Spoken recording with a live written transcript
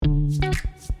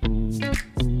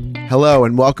Hello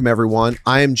and welcome everyone.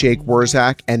 I am Jake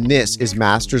Wurzak and this is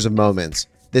Masters of Moments.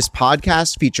 This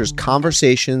podcast features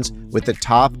conversations with the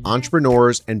top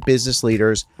entrepreneurs and business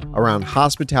leaders around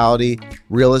hospitality,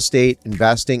 real estate,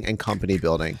 investing, and company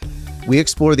building. We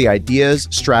explore the ideas,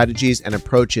 strategies, and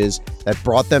approaches that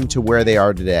brought them to where they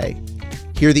are today.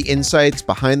 Hear the insights,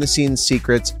 behind-the-scenes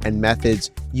secrets, and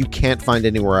methods you can't find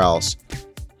anywhere else.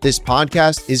 This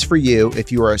podcast is for you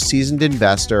if you are a seasoned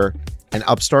investor, an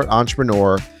upstart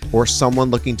entrepreneur, or someone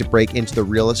looking to break into the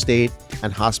real estate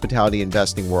and hospitality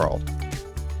investing world.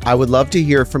 I would love to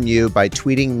hear from you by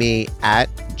tweeting me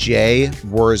at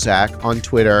jwurzak on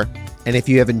Twitter. And if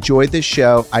you have enjoyed this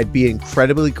show, I'd be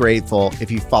incredibly grateful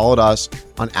if you followed us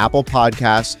on Apple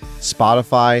Podcasts,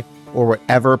 Spotify, or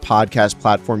whatever podcast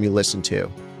platform you listen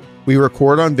to. We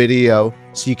record on video,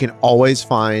 so you can always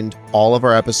find all of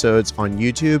our episodes on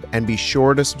YouTube, and be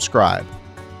sure to subscribe.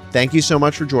 Thank you so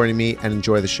much for joining me and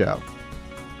enjoy the show.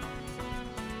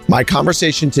 My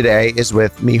conversation today is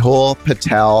with Mehul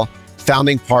Patel,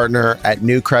 founding partner at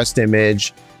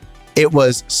NewcrestImage. It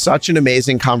was such an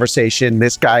amazing conversation.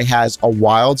 This guy has a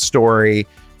wild story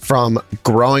from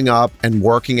growing up and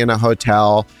working in a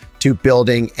hotel to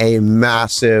building a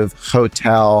massive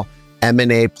hotel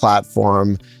M&A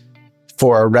platform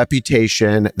for a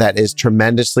reputation that is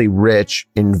tremendously rich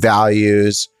in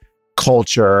values,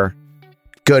 culture,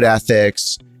 good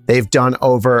ethics. They've done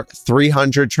over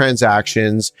 300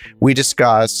 transactions. We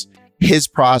discuss his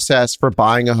process for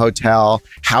buying a hotel,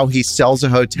 how he sells a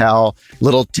hotel,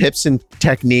 little tips and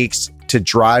techniques to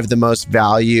drive the most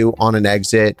value on an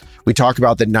exit. We talk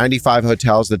about the 95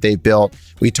 hotels that they built.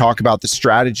 We talk about the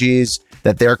strategies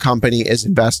that their company is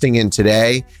investing in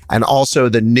today, and also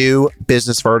the new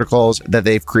business verticals that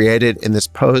they've created in this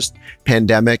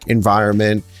post-pandemic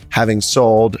environment, having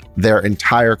sold their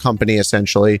entire company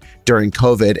essentially during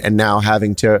COVID and now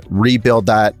having to rebuild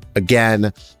that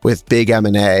again with big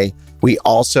M&A. We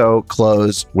also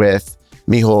close with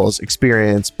Mehul's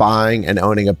experience buying and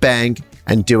owning a bank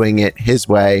and doing it his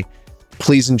way.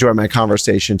 Please enjoy my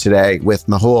conversation today with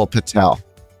Mehul Patel.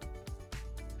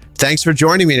 Thanks for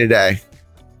joining me today.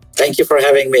 Thank you for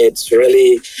having me. It's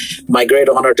really my great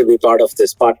honor to be part of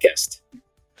this podcast.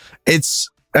 It's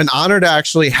an honor to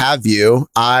actually have you.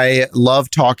 I love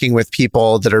talking with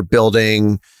people that are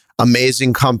building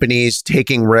amazing companies,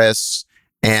 taking risks,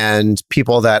 and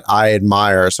people that I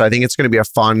admire. So I think it's going to be a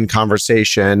fun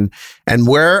conversation. And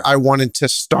where I wanted to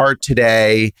start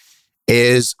today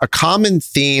is a common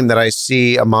theme that I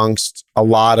see amongst a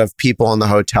lot of people in the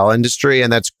hotel industry,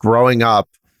 and that's growing up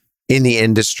in the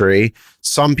industry.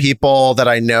 Some people that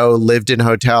I know lived in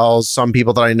hotels, some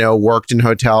people that I know worked in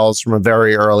hotels from a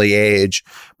very early age,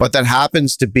 but that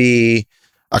happens to be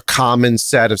a common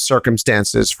set of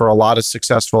circumstances for a lot of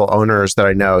successful owners that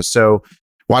I know. So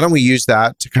why don't we use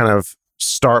that to kind of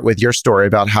start with your story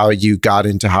about how you got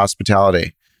into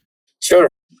hospitality? Sure.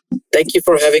 Thank you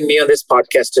for having me on this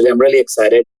podcast today. I'm really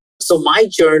excited. So my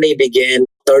journey began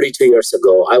 32 years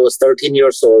ago. I was 13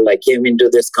 years old. I came into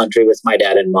this country with my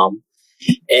dad and mom.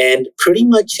 And pretty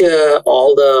much I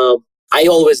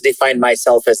always defined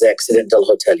myself as an accidental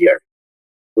hotelier.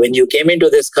 When you came into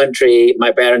this country,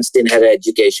 my parents didn't have an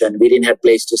education. We didn't have a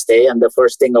place to stay. And the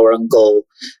first thing, our uncle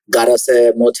got us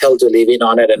a motel to live in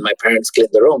on it, and my parents cleaned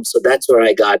the room. So that's where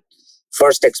I got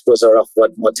first exposure of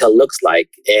what motel looks like.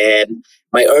 And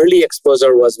my early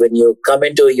exposure was when you come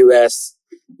into US,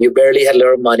 you barely had a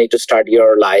little money to start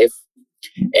your life.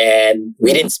 And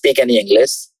we didn't speak any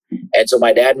English. And so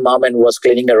my dad and mom was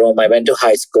cleaning a room. I went to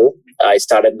high school. I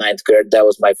started ninth grade. That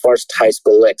was my first high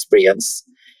school experience.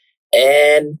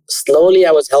 And slowly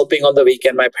I was helping on the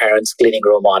weekend my parents cleaning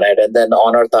room on it. And then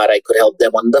owner thought I could help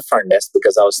them on the front desk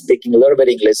because I was speaking a little bit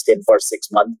English in for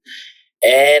 6 months.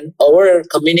 And our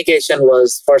communication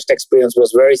first experience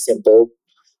was very simple.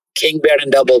 King bed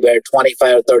and double bed, $25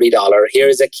 or $30. Here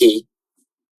is a key.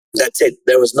 That's it.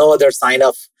 There was no other sign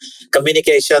of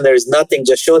communication. There is nothing.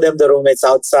 Just show them the room. It's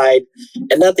outside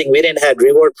and nothing. We didn't have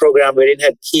reward program. We didn't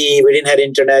have key. We didn't have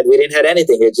internet. We didn't have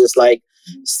anything. It's just like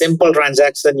simple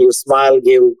transaction. You smile,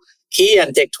 give key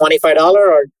and take $25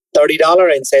 or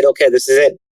 $30 and say, okay, this is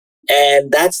it.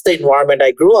 And that's the environment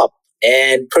I grew up.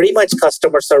 And pretty much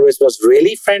customer service was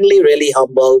really friendly, really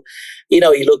humble. You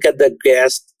look at the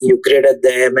guest, you greeted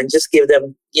them and just give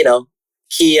them,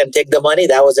 key and take the money.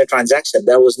 That was a transaction.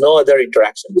 There was no other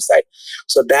interaction beside.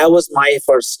 So that was my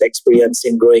first experience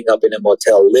in growing up in a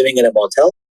motel, living in a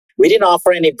motel. We didn't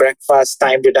offer any breakfast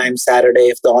time to time Saturday.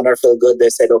 If the owner felt good, they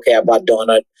said, okay, I bought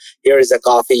donut. Here is a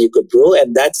coffee you could brew.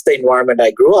 And that's the environment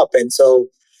I grew up in. So,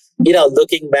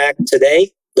 looking back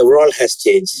today, the world has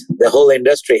changed. The whole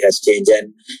industry has changed.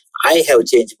 And I have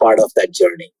changed part of that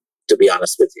journey. to be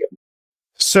honest with you.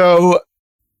 So,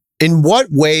 in what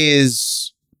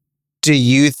ways do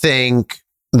you think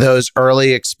those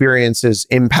early experiences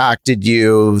impacted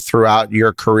you throughout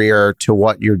your career to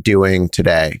what you're doing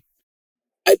today?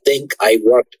 I think I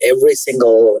worked every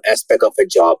single aspect of a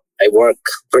job. I work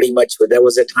pretty much, there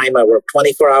was a time I worked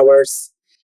 24 hours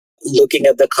looking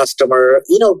at the customer.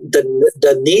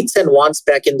 The needs and wants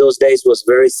back in those days was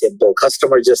very simple.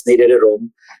 Customer just needed a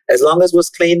room. As long as it was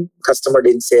clean, customer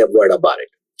didn't say a word about it.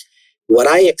 What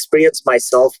I experienced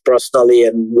myself personally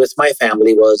and with my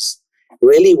family was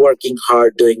really working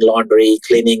hard doing laundry,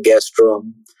 cleaning guest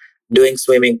room, doing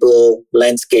swimming pool,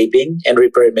 landscaping, and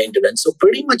repair maintenance. So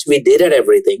pretty much we did it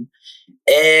everything.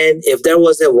 And if there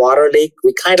was a water leak,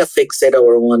 we kind of fixed it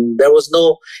our own. There was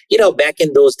no, back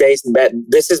in those days,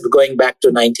 this is going back to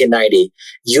 1990,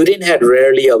 you didn't have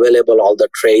rarely available all the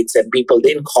trades and people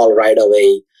didn't call right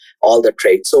away all the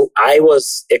trades. So I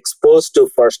was exposed to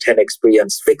firsthand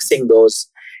experience, fixing those,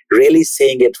 really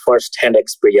seeing it firsthand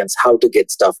experience, how to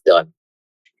get stuff done.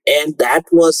 And that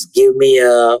was give me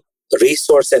a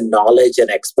resource and knowledge and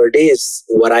expertise,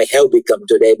 what I have become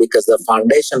today, because the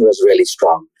foundation was really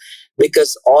strong.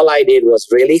 Because all I did was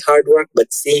really hard work,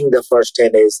 but seeing the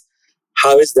firsthand is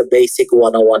how is the basic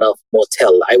 101 of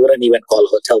motel. I wouldn't even call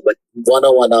hotel, but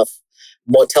 101 of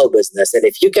motel business. And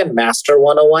if you can master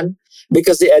 101,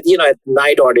 because at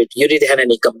night audit, you didn't have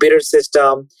any computer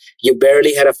system, you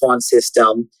barely had a phone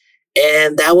system.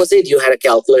 And that was it. You had a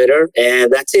calculator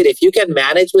and that's it. If you can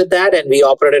manage with that, and we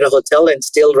operated a hotel and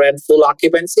still ran full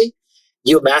occupancy,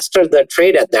 you mastered the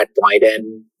trade at that point.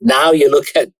 And now you look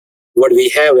at what we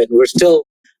have and we're still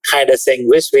kind of saying,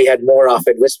 wish we had more of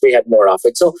it, wish we had more of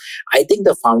it. So I think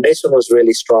the foundation was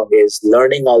really strong, is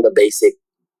learning all the basic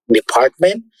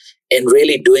department and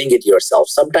really doing it yourself.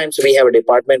 Sometimes we have a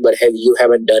department, but you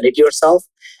haven't done it yourself.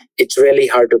 It's really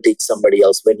hard to teach somebody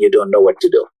else when you don't know what to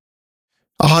do.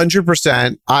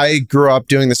 100%. I grew up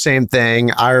doing the same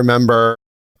thing. I remember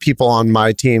people on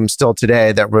my team still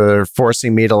today that were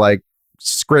forcing me to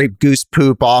scrape goose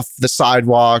poop off the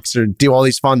sidewalks or do all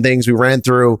these fun things. We ran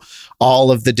through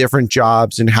all of the different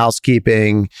jobs in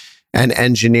housekeeping and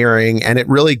engineering, and it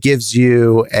really gives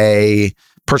you a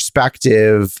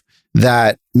perspective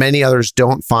that many others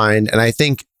don't find. And I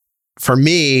think for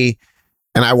me,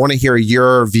 and I want to hear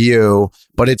your view,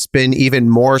 but it's been even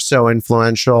more so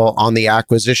influential on the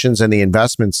acquisitions and the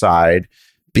investment side,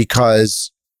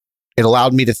 because it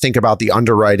allowed me to think about the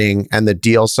underwriting and the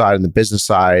deal side and the business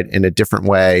side in a different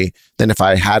way than if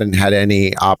I hadn't had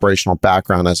any operational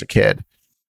background as a kid.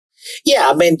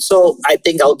 Yeah, so I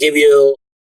think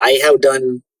I have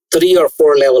done 3 or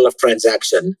 4 level of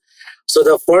transaction. So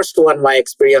the first one, my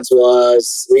experience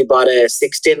was we bought a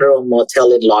 16-room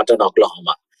motel in Lawton,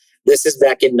 Oklahoma. This is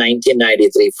back in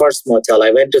 1993, first motel. I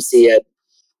went to see it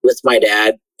with my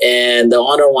dad, and the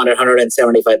owner wanted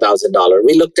 $175,000.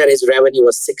 We looked at his revenue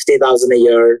was $60,000 a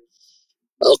year.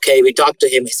 Okay, we talked to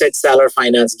him. He said, seller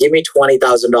finance, give me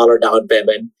 $20,000 down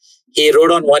payment. He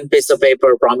wrote on one piece of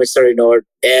paper, promissory note,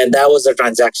 and that was the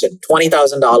transaction,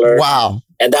 $20,000. Wow.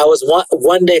 And that was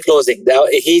one day closing.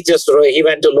 He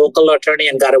went to local attorney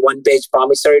and got a 1-page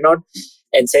promissory note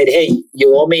and said, hey,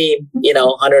 you owe me,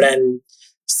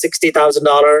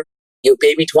 $160,000. You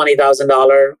pay me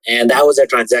 $20,000. And that was a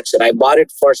transaction. I bought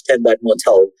it firsthand, that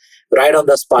motel, right on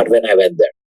the spot when I went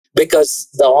there. Because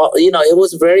it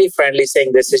was very friendly,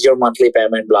 saying this is your monthly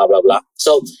payment, blah, blah, blah.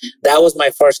 So that was my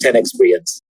firsthand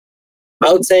experience.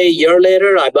 I would say a year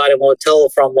later, I bought a motel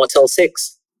from Motel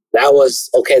 6. That was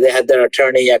okay. They had their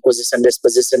attorney, acquisition,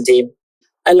 disposition team.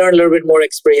 I learned a little bit more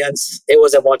experience. It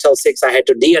was a Motel 6. I had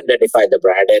to de-identify the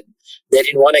brand, and they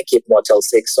didn't want to keep Motel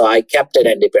 6. So I kept it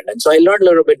independent. So I learned a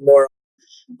little bit more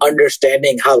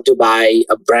understanding how to buy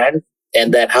a brand,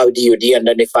 and then how do you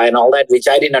de-identify and all that, which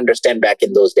I didn't understand back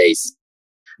in those days,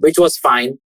 which was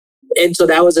fine. And so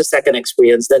that was the second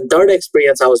experience. Then third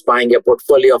experience, I was buying a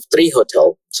portfolio of 3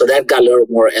 hotels. So that got a little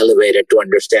more elevated to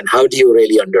understand how do you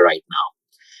really underwrite now?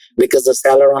 Because the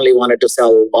seller only wanted to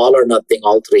sell all or nothing,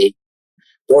 all 3.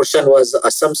 Portion was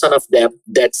assumption of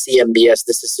debt CMBS.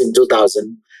 This is in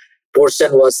 2000.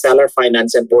 Portion was seller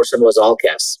finance and portion was all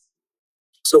cash.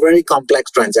 So very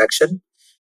complex transaction.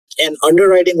 And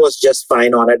underwriting was just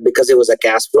fine on it because it was a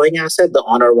cash flowing asset. The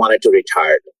owner wanted to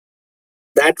retire.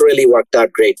 That really worked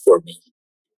out great for me.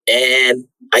 And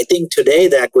I think today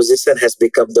the acquisition has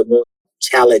become the most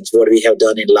challenge what we have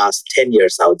done in the last 10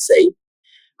 years, I would say.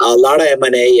 A lot of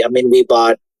M&A. We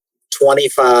bought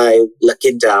 25 La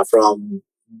Quinta from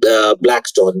the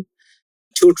Blackstone,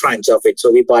 2 tranches of it. So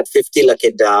we bought 50 La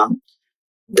Quinta.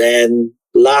 Then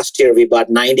last year we bought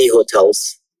 90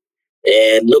 hotels.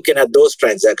 and looking at those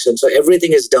transactions. So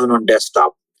everything is done on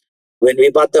desktop. When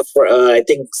we bought I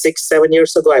think 6-7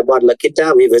 years ago, I bought La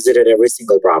Quinta. We visited every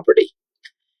single property.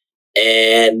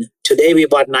 And today we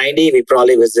bought 90. We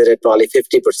probably visited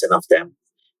 50% of them,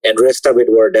 and rest of it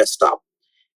were desktop.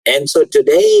 And so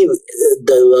today,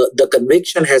 the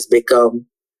conviction has become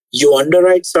you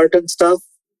underwrite certain stuff,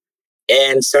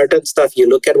 and certain stuff you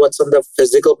look at what's on the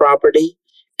physical property,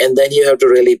 and then you have to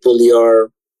really pull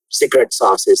your secret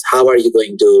sauces. How are you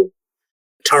going to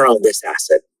turn around this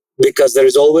asset? Because there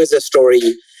is always a story.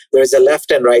 There is a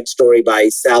left and right story by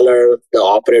seller, the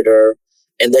operator,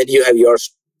 and then you have your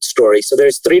story. So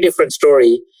there's 3 different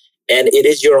story, and it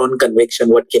is your own conviction.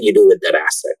 What can you do with that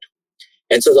asset?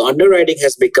 And so the underwriting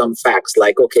has become facts.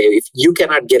 Like, okay, if you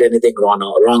cannot get anything wrong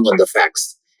on the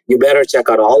facts, you better check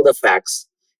out all the facts.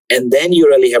 And then you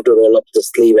really have to roll up the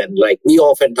sleeve. And like we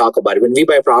often talk about it, when we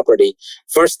buy property,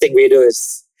 first thing we do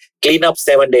is clean up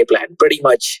 7-day plan. Pretty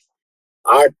much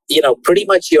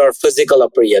your physical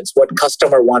appearance, what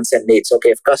customer wants and needs. Okay,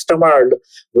 if customer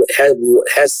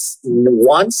has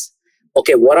wants,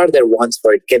 okay, what are their wants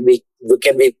for it? Can we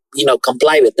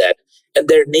comply with that? And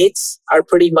their needs are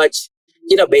pretty much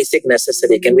basic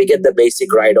necessity. Can we get the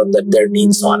basic right on their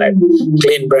needs on it?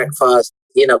 Clean breakfast,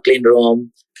 clean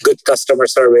room, good customer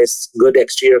service, good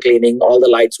exterior cleaning, all the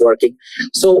lights working.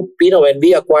 So when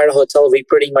we acquired a hotel, we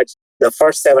pretty much the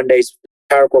first 7 days,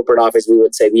 our corporate office, we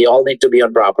would say we all need to be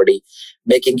on property,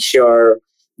 making sure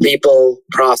people,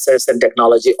 process, and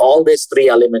technology, all these 3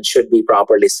 elements should be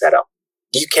properly set up.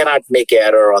 You cannot make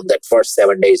error on that first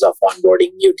 7 days of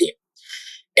onboarding new team.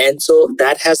 And so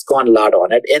that has gone a lot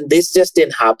on it. And this just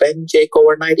didn't happen, Jake,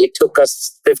 overnight. It took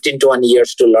us 15-20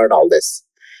 years to learn all this.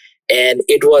 And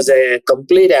it was a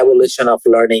complete evolution of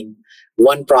learning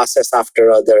one process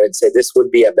after other and say, this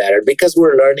would be a better, because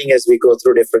we're learning as we go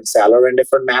through different seller and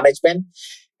different management,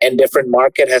 and different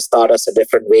market has taught us a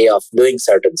different way of doing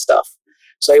certain stuff.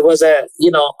 So it was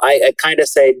I kind of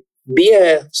say, be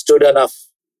a student of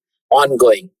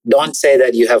ongoing. Don't say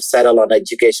that you have settled on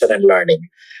education and learning.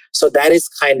 So that is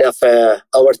kind of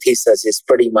our thesis is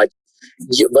pretty much,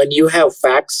 when you have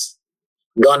facts,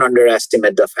 don't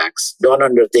underestimate the facts. Don't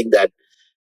underthink that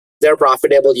they're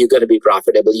profitable, you're going to be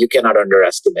profitable. You cannot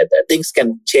underestimate that. Things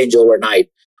can change overnight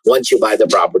once you buy the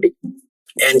property.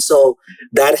 And so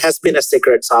that has been a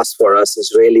secret sauce for us,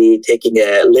 is really taking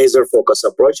a laser focus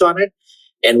approach on it.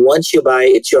 And once you buy,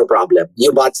 it's your problem.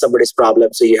 You bought somebody's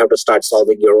problem, so you have to start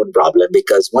solving your own problem,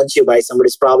 because once you buy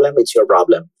somebody's problem, it's your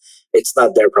problem. It's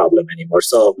not their problem anymore.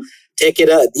 So take it,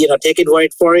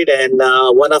 wait for it. And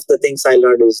one of the things I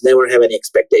learned is never have any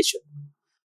expectation.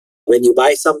 When you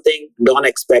buy something, don't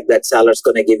expect that seller's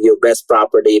going to give you best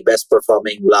property, best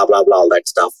performing, blah, blah, blah, all that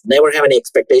stuff. Never have any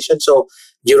expectation. So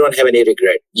you don't have any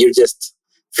regret. You just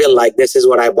feel like this is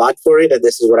what I bought for it and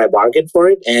this is what I bargained for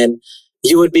it. And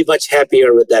you would be much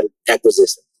happier with that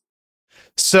acquisition.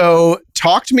 So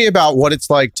talk to me about what it's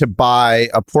like to buy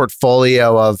a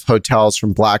portfolio of hotels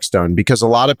from Blackstone, because a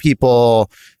lot of people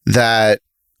that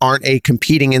aren't a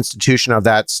competing institution of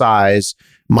that size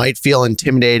might feel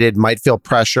intimidated, might feel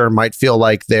pressure, might feel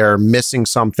like they're missing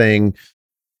something.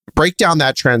 Break down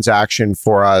that transaction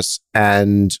for us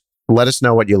and let us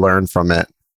know what you learned from it.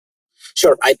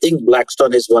 Sure. I think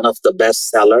Blackstone is one of the best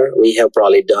seller. We have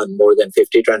probably done more than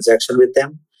 50 transactions with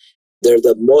them. They're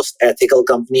the most ethical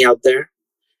company out there.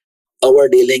 Our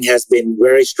dealing has been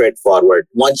very straightforward.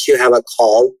 Once you have a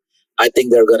call, I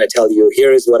think they're going to tell you,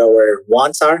 here is what our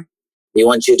wants are. We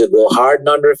want you to go hard,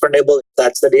 non-refundable, if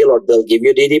that's the deal, or they'll give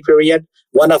you DD period.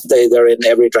 One of the either in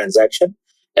every transaction.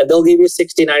 And they'll give you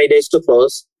 60, 90 days to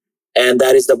close. And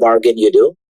that is the bargain you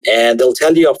do. And they'll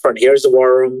tell you upfront, here's the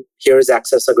war room, here's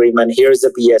access agreement, here's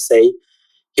the PSA,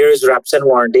 here's reps and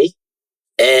warranty.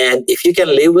 And if you can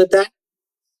live with that,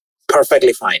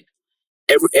 perfectly fine.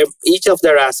 Each of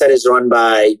their asset is run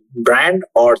by brand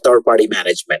or third-party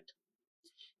management.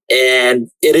 And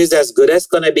it is as good as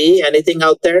going to be anything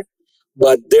out there,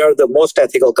 but they're the most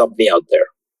ethical company out there.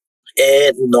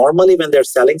 And normally when they're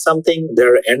selling something,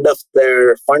 they're end of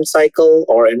their fund cycle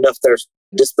or end of their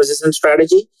disposition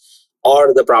strategy,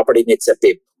 or the property needs a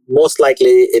PIP. Most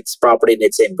likely it's property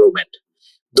needs improvement.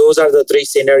 Those are the 3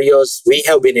 scenarios. We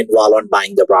have been involved on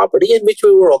buying the property, in which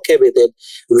we were okay with it.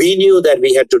 We knew that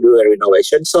we had to do a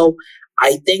renovation. So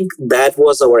I think that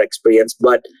was our experience.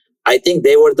 But I think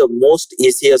they were the most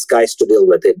easiest guys to deal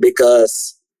with it,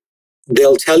 because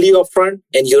they'll tell you upfront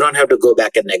and you don't have to go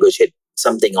back and negotiate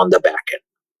something on the back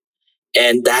end.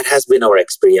 And that has been our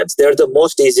experience. They're the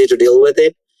most easy to deal with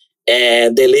it,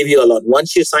 and they leave you alone.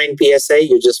 Once you sign PSA,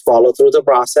 you just follow through the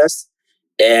process.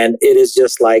 And it is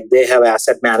just like they have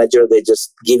asset manager, they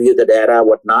just give you the data,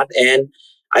 whatnot. And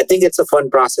I think it's a fun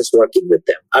process working with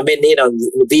them. I mean,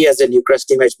 we as a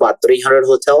NewcrestImage bought 300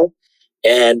 hotel,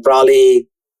 and probably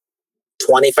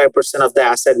 25% of the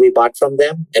asset we bought from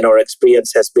them, and our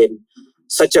experience has been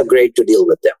such a great to deal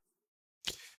with them.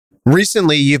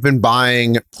 Recently, you've been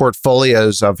buying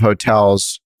portfolios of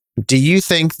hotels. Do you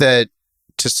think that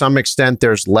to some extent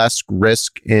there's less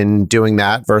risk in doing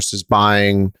that versus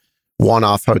buying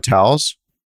one-off hotels?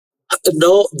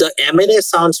 No, the M&A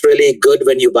sounds really good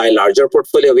when you buy larger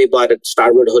portfolio. We bought a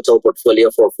Starwood hotel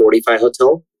portfolio for 45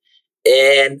 hotel.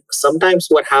 And sometimes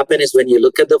what happened is when you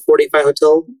look at the 45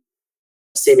 hotel,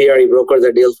 CBRE brokered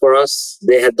the deal for us.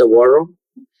 They had the war room.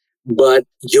 But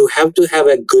you have to have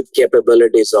a good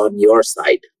capabilities on your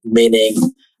side, meaning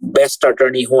best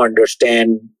attorney who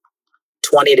understand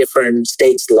 20 different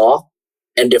states law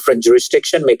and different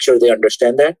jurisdiction, make sure they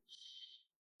understand that.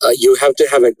 You have to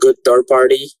have a good third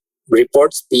party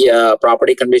reports, the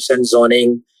property condition,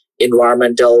 zoning,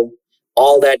 environmental,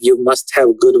 all that. You must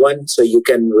have good one so you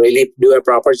can really do a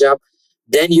proper job.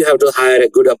 Then you have to hire a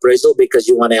good appraisal because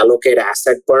you want to allocate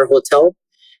asset per hotel,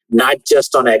 not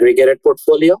just on aggregated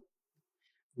portfolio.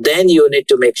 Then you need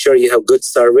to make sure you have good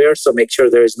surveyors, so make sure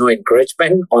there is no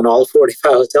encroachment on all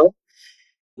 45 hotels.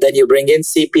 Then you bring in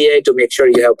CPA to make sure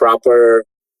you have proper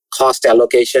cost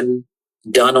allocation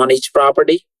done on each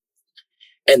property.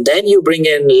 And then you bring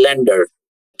in lender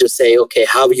to say, okay,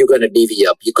 how are you going to divvy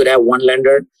up? You could have one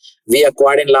lender. We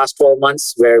acquired in last 12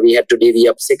 months where we had to divvy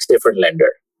up 6 different lender.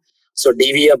 So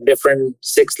divvy up different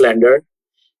 6 lender.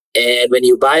 And when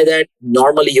you buy that,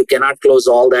 normally you cannot close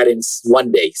all that in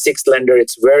one day. 6 lender,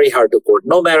 it's very hard to quote,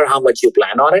 no matter how much you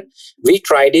plan on it. We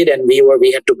tried it and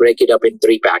we had to break it up in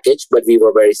 3 package, but we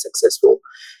were very successful.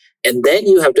 And then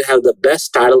you have to have the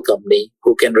best title company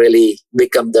who can really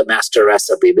become the master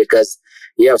recipe, because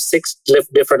you have 6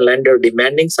 different lender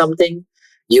demanding something,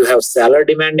 you have seller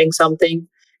demanding something,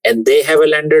 and they have a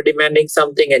lender demanding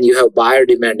something, and you have buyer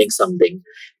demanding something.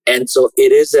 And so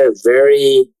it is a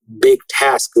very big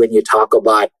task when you talk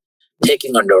about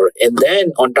taking under. And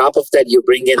then on top of that, you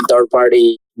bring in third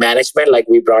party management, like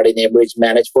we brought in Ambridge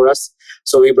manage for us.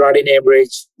 So we brought in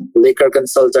Ambridge, liquor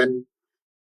consultant,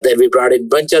 then we brought in a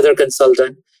bunch of other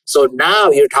consultant. So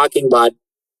now you're talking about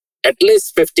at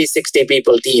least 50, 60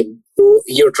 people team who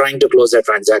you're trying to close a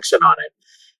transaction on it.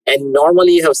 And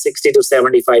normally you have 60 to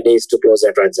 75 days to close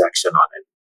a transaction on it.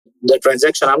 The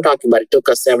transaction I'm talking about, it took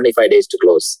us 75 days to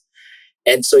close.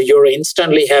 And so you're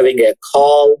instantly having a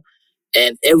call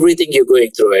and everything you're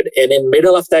going through it. And in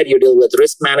middle of that, you deal with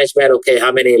risk management. Okay,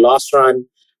 how many loss run,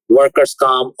 workers'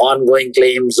 comp, ongoing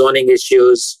claims, zoning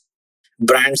issues,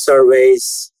 brand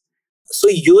surveys. So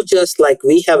you just like,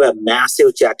 we have a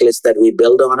massive checklist that we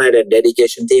build on it, and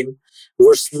dedication team.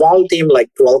 We're a small team, like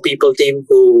 12 people team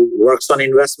who works on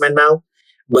investment now,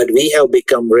 but we have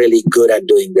become really good at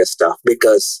doing this stuff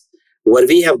because what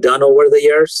we have done over the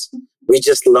years, we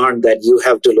just learned that you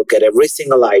have to look at every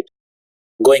single item.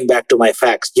 Going back to my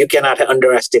facts, you cannot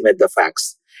underestimate the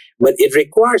facts, but it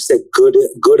requires a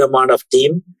good amount of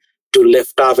team to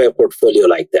lift off a portfolio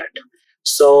like that.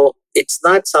 So it's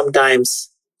not sometimes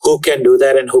who can do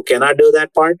that and who cannot do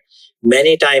that part.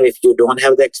 Many times, if you don't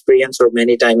have the experience, or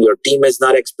many times your team is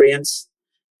not experienced,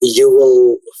 you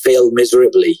will fail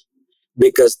miserably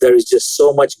because there is just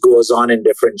so much goes on in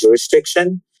different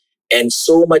jurisdiction, and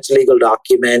so much legal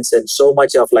documents, and so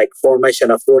much of like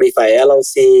formation of 45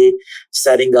 LLC,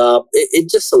 setting up.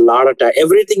 It's just a lot of time.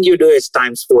 Everything you do is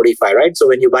times 45, right? So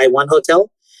when you buy one hotel,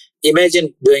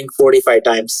 imagine doing 45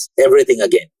 times everything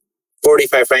again.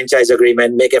 45 franchise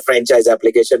agreement, make a franchise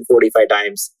application 45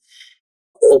 times,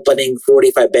 opening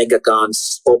 45 bank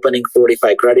accounts, opening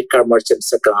 45 credit card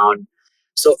merchants account.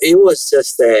 So it was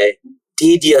just a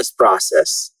tedious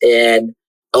process. And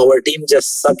our team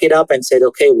just suck it up and said,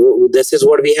 okay, this is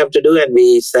what we have to do. And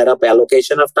we set up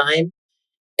allocation of time.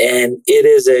 And it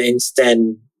is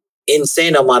an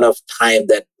insane amount of time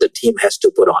that the team has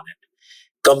to put on it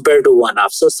compared to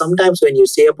one-off. So sometimes when you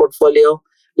see a portfolio,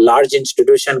 large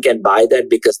institution can buy that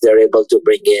because they're able to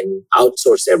bring in,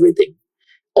 outsource everything.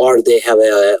 Or they have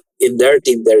in their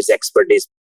team, there's expertise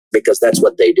because that's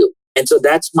what they do. And so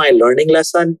that's my learning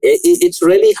lesson. It's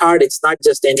really hard. It's not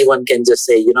just anyone can just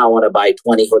say, I want to buy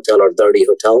 20 hotel or 30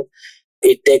 hotel.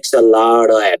 It takes a lot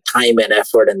of time and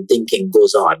effort and thinking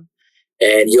goes on.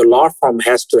 And your law firm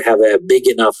has to have a big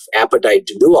enough appetite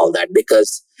to do all that,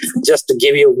 because just to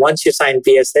give you, once you sign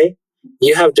PSA,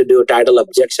 you have to do a title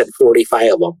objection,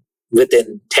 45 of them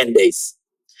within 10 days.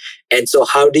 And so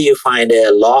how do you find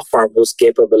a law firm who's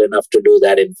capable enough to do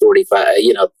that in 45,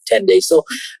 10 days? So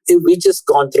we just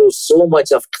gone through so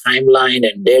much of timeline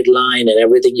and deadline and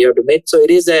everything you have to meet. So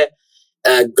it is a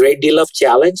great deal of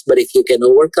challenge, but if you can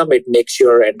overcome it, makes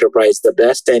your enterprise the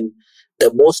best. And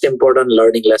the most important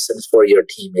learning lessons for your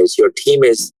team is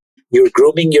you're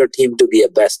grooming your team to be a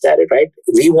best at it, right?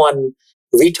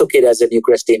 We took it as a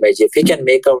Newcrest image. If we can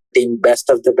make our team best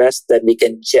of the best, then we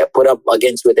can put up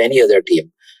against with any other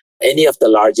team, any of the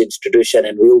large institution,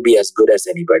 and we will be as good as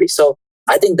anybody. So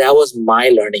I think that was my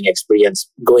learning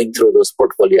experience going through those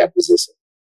portfolio acquisitions.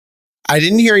 I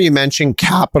didn't hear you mention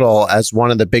capital as one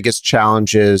of the biggest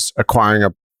challenges acquiring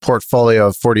a portfolio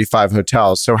of 45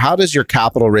 hotels. So how does your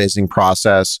capital raising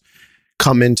process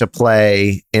come into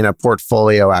play in a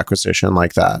portfolio acquisition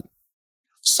like that?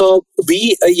 So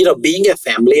we, being a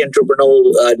family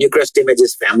entrepreneur, Newcrest Image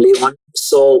is family owned.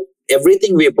 So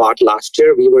everything we bought last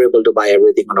year, we were able to buy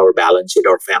everything on our balance sheet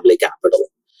or family capital.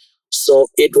 So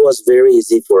it was very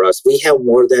easy for us. We have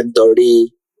more than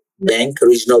 30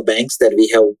 regional banks that we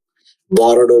have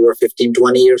borrowed over 15,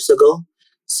 20 years ago.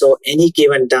 So any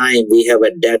given time, we have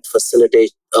a debt facility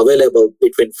available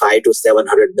between $500 to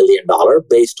 $700 million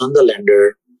based on the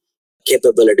lender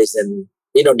capabilities and,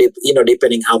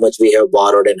 depending how much we have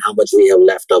borrowed and how much we have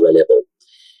left available.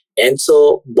 And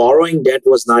so borrowing debt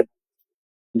was not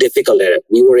difficult at it.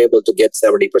 We were able to get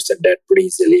 70% debt pretty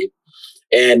easily.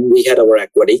 And we had our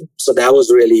equity. So that was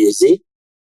really easy.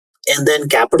 And then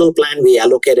capital plan, we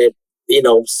allocated,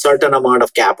 certain amount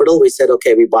of capital. We said,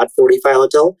 okay, we bought 45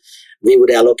 hotel. We would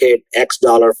allocate X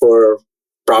dollar for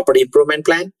property improvement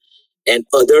plan. And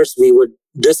others, we would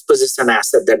dispossess an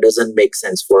asset that doesn't make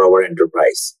sense for our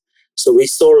enterprise. So we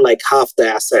sold like half the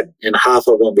asset and half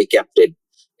of them we kept it.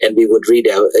 And we would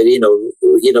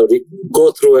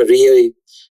go through a really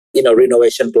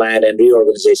renovation plan and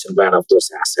reorganization plan of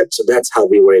those assets. So that's how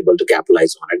we were able to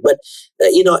capitalize on it. But,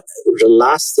 the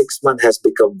last 6 months has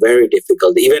become very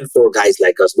difficult, even for guys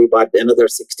like us. We bought another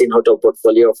 16 hotel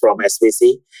portfolio from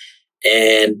SVC,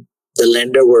 and the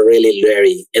lender were really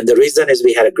leery. And the reason is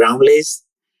we had a ground lease.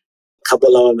 A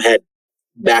couple of them had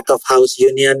back of house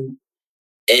union,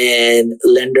 and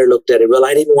lender looked at it. Well,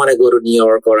 I didn't want to go to New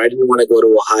York, or I didn't want to go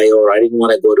to Ohio, or I didn't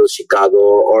want to go to Chicago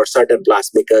or certain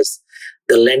place because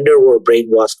the lender were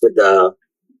brainwashed with the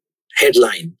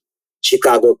headline,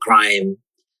 Chicago crime,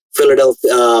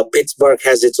 Philadelphia, Pittsburgh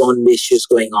has its own issues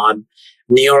going on.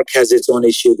 New York has its own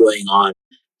issue going on.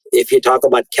 If you talk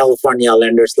about California,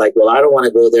 lenders like, well, I don't want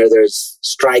to go there. There's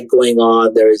strike going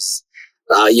on. There's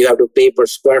you have to pay per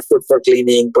square foot for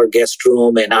cleaning, per guest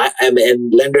room.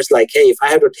 And lenders like, hey, if I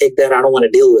have to take that, I don't want to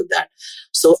deal with that.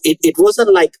 So it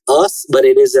wasn't like us, but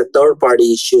it is a third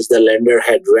party issues. The lender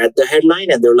had read the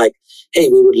headline and they're like, hey,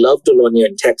 we would love to loan you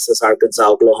in Texas, Arkansas,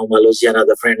 Oklahoma, Louisiana,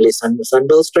 the friendly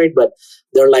Sunbelt state. But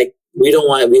they're like, we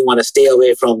want to stay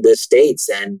away from the states.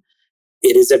 And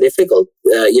it is a difficult,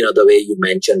 the way you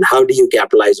mentioned. How do you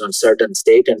capitalize on certain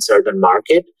state and certain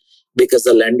market? Because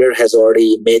the lender has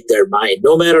already made their mind.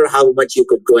 No matter how much you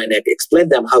could go and explain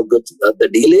them how good the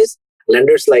deal is,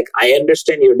 lenders like, I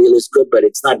understand your deal is good, but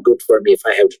it's not good for me if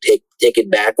I have to take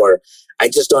it back, or I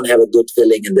just don't have a good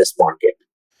feeling in this market.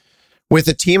 With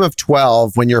a team of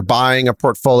 12, when you're buying a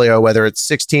portfolio, whether it's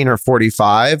 16 or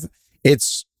 45,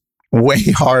 it's way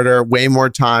harder, way more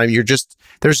time.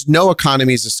 There's no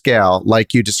economies of scale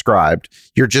like you described.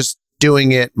 You're just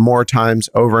doing it more times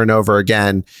over and over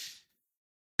again.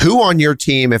 Who on your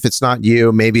team, if it's not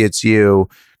you, maybe it's you,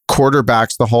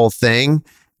 quarterbacks the whole thing?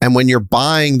 And when you're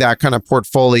buying that kind of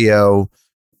portfolio,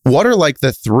 what are like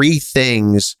the three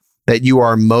things that you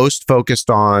are most focused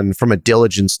on from a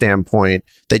diligence standpoint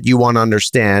that you want to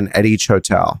understand at each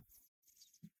hotel?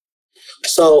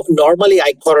 So normally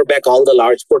I quarterback all the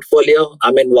large portfolio.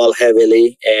 I'm involved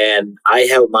heavily, and I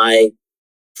have my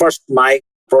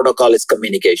protocol is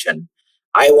communication.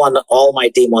 I want all my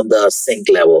team on the sync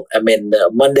level.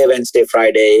 Monday, Wednesday,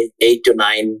 Friday, 8 to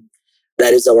 9,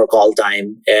 that is our call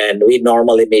time. And we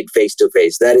normally meet face to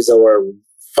face. That is our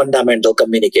fundamental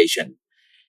communication.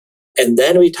 And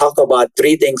then we talk about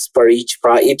three things per each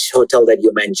hotel that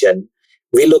you mentioned.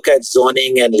 We look at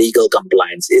zoning and legal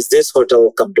compliance. Is this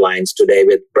hotel compliance today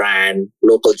with brand,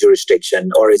 local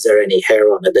jurisdiction, or is there any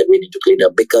hair on it that we need to clean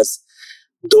up? Because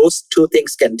those two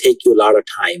things can take you a lot of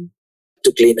time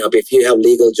to clean up. If you have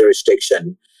legal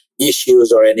jurisdiction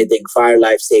issues or anything, fire,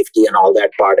 life safety and all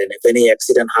that part, and if any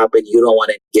accident happen, you don't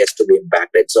want any guests to be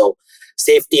impacted. So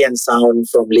safety and sound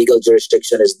from legal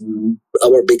jurisdiction is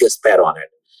our biggest pet on it.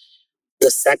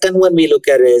 The second one we look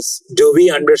at is, do we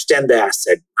understand the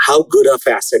asset? How good of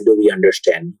asset do we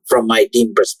understand from my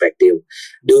team perspective?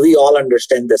 Do we all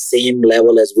understand the same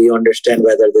level as we understand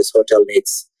whether this hotel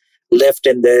needs lift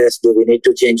in this? Do we need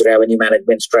to change revenue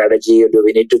management strategy? Or do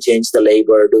we need to change the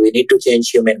labor? Do we need to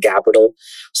change human capital?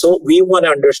 So we want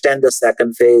to understand the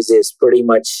second phase is pretty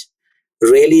much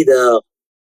really the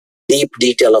deep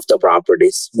detail of the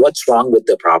properties. What's wrong with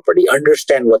the property?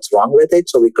 Understand what's wrong with it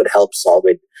so we could help solve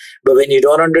it. But when you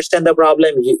don't understand the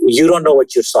problem, you don't know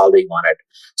what you're solving on it.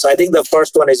 So I think the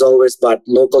first one is always about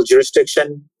local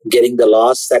jurisdiction, getting the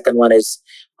laws. Second one is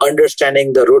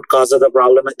understanding the root cause of the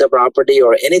problem at the property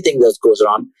or anything that goes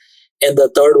wrong. And the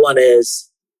third one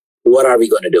is, what are we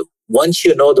going to do? Once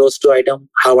you know those two items,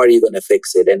 how are you going to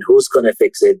fix it? And who's going to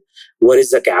fix it? What is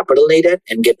the capital needed?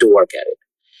 And get to work at it.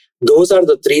 Those are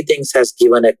the three things has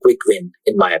given a quick win,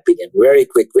 in my opinion. Very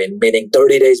quick win, meaning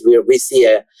 30 days where we see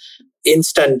a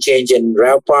instant change in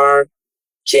RevPAR,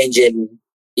 change in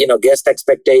guest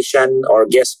expectation or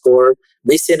guest score.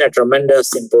 We've seen a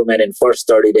tremendous improvement in first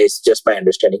 30 days just by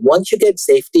understanding. Once you get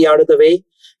safety out of the way,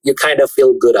 you kind of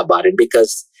feel good about it,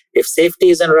 because if safety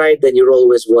isn't right, then you're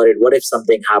always worried. What if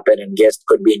something happened and guests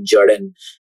could be injured and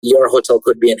your hotel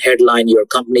could be in headline, your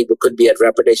company could be at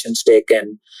reputation stake,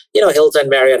 and Hilton,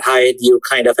 Marriott, Hyatt, you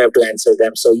kind of have to answer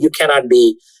them. So you cannot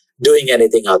be doing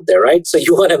anything out there, right? So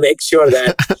you want to make sure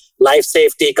that life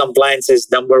safety compliance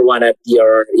is number one at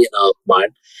your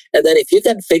mind. And then if you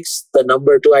can fix the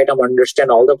number two item, understand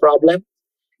all the problem,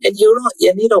 and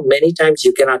many times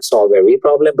you cannot solve every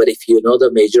problem, but if you know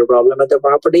the major problem at the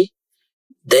property,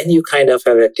 then you kind of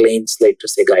have a clean slate to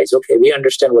say, guys, okay, we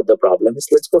understand what the problem is.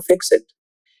 Let's go fix it.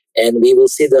 And we will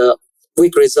see the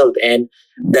quick result. And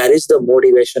that is the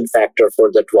motivation factor for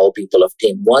the 12 people of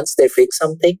team. Once they fix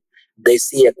something, they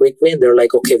see a quick win. They're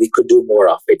like, okay, we could do more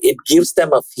of it. It gives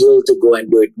them a fuel to go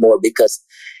and do it more, because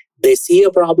they see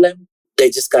a problem, they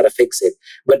just got to fix it.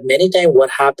 But many times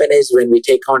what happens is when we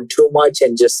take on too much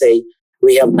and just say,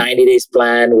 we have 90 days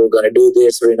plan, we're going to do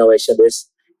this, renovation, this.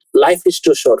 Life is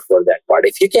too short for that part.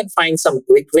 If you can find some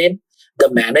quick win, the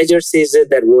manager sees it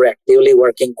that we're actively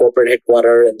working corporate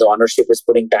headquarters and the ownership is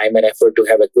putting time and effort to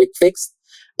have a quick fix.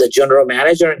 The general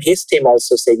manager and his team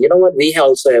also say, you know what, we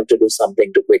also have to do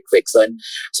something to quick fix. And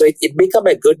so it become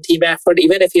a good team effort.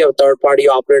 Even if you have a third-party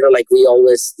operator, like we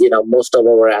always, most of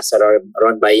our assets are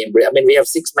run by Embry. I mean, we have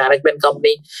 6 management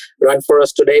company run for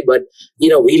us today, but,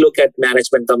 we look at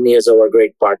management company as our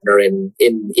great partner in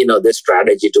this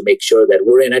strategy to make sure that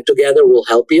we're in it together. We'll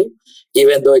help you,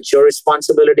 even though it's your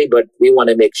responsibility, but we want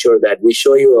to make sure that we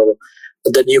show you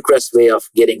the Newcrest way of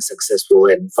getting successful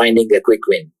and finding a quick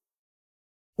win.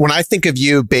 When I think of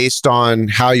you based on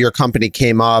how your company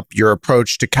came up, your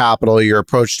approach to capital, your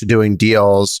approach to doing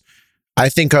deals, I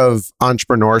think of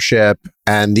entrepreneurship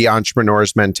and the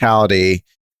entrepreneur's mentality.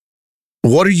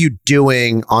 What are you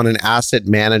doing on an asset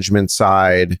management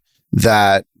side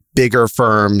that bigger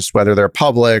firms, whether they're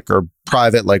public or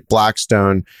private like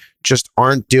Blackstone, just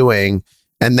aren't doing?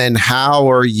 And then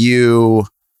how are you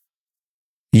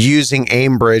using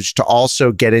Aimbridge to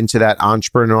also get into that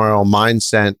entrepreneurial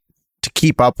mindset to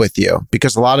keep up with you?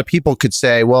 Because a lot of people could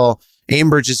say, well,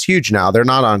 Aimbridge is huge now. They're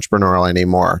not entrepreneurial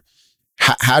anymore.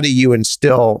 How do you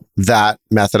instill that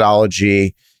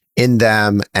methodology in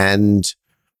them? And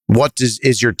what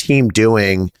is your team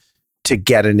doing to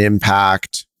get an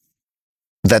impact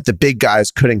that the big guys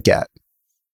couldn't get?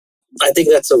 I think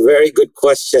that's a very good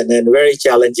question and very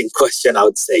challenging question, I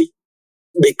would say.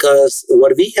 Because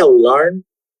what we have learned,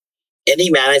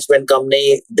 any management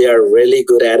company, they're really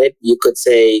good at it. You could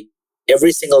say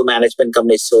every single management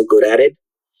company is so good at it.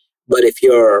 But if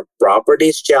your property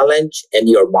is challenged and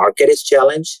your market is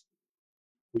challenged,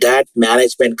 that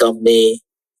management company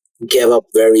gave up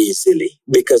very easily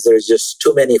because there's just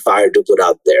too many fire to put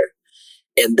out there.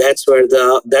 And that's where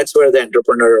the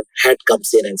entrepreneur head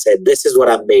comes in and said, this is what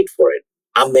I'm made for it.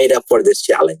 I'm made up for this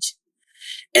challenge.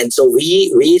 And so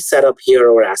we set up here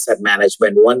our asset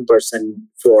management, one person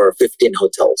for 15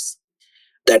 hotels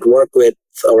that work with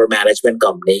our management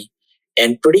company.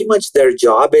 And pretty much their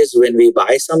job is, when we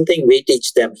buy something, we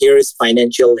teach them, here is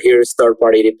financial, here is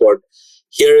third-party report,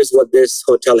 here is what this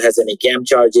hotel has any CAM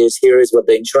charges, here is what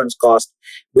the insurance cost.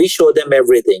 We show them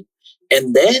everything.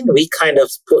 And then we kind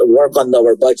of work on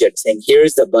our budget, saying, here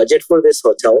is the budget for this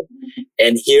hotel,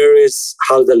 and here is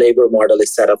how the labor model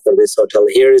is set up for this hotel.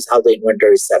 Here is how the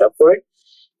inventory is set up for it.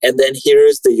 And then here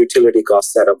is the utility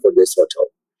cost set up for this hotel.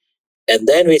 And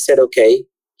then we said, okay,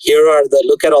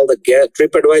 look at all the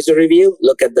TripAdvisor review,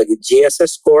 look at the GSS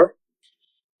score,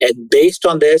 and based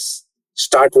on this,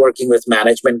 start working with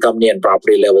management company and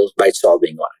property levels by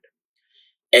solving on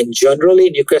it. And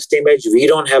generally, NewcrestImage, we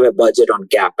don't have a budget on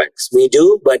CapEx. We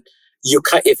do, but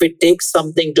if it takes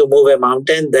something to move a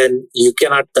mountain, then you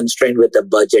cannot constrain with the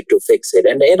budget to fix it.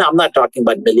 And I'm not talking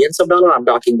about millions of dollars. I'm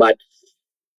talking about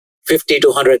 $50,000 to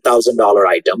 $100,000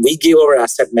 item. We give our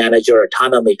asset manager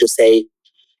autonomy to say,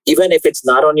 even if it's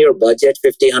not on your budget,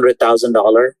 $50,000,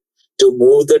 $100,000 to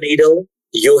move the needle,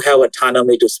 you have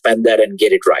autonomy to spend that and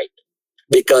get it right.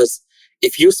 Because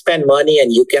if you spend money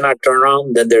and you cannot turn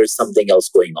around, then there's something else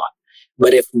going on.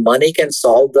 But if money can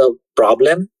solve the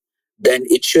problem, then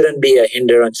it shouldn't be a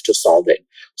hindrance to solve it.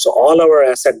 So all our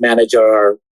asset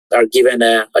manager are given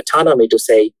a autonomy to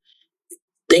say,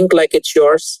 think like it's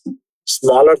yours.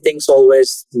 Smaller things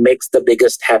always makes the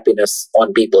biggest happiness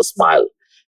on people's smile.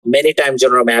 Many times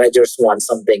general managers want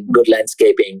something good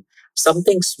landscaping,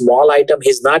 something small item.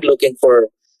 He's not looking for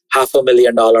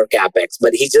 $500,000 capex,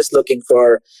 but he's just looking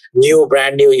for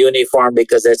brand new uniform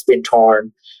because it's been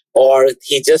torn, or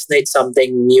he just needs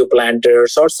something new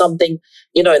planters or something,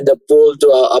 in the pool to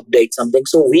update something.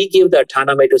 So we give the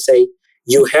autonomy to say,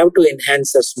 you have to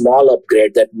enhance a small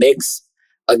upgrade that makes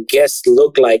a guest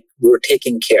look like we're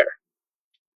taking care,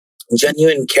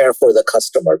 genuine care for the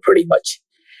customer, pretty much.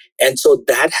 And so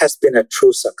that has been a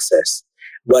true success.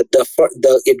 But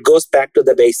it goes back to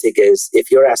the basic is, if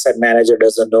your asset manager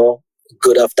doesn't know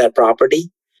good of that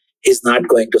property, he's not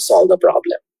going to solve the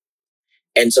problem.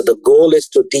 And so the goal is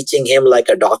to teaching him like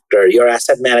a doctor. Your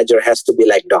asset manager has to be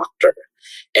like doctor.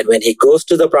 And when he goes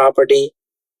to the property,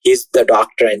 he's the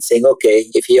doctor and saying, okay,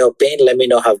 if you have pain, let me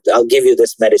know how I'll give you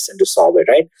this medicine to solve it,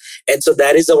 right? And so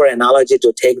that is our analogy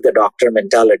to take the doctor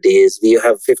mentality is, we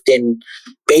have 15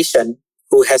 patient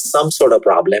who has some sort of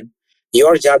problem.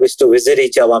 Your job is to visit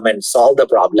each of them and solve the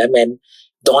problem. And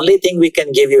the only thing we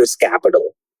can give you is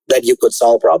capital that you could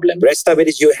solve problem. Rest of it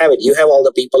is you have it. You have all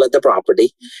the people at the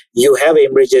property. You have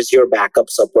Images, your backup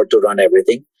support to run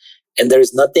everything. And there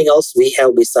is nothing else we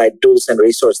have beside tools and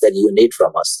resources that you need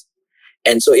from us.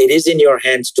 And so it is in your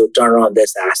hands to turn on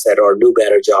this asset or do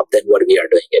better job than what we are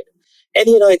doing it. And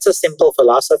it's a simple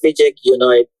philosophy, Jake.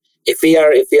 If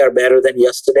we are better than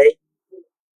yesterday,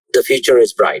 the future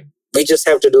is bright. We just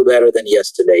have to do better than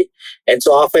yesterday. And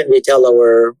so often we tell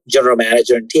our general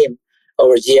manager and team,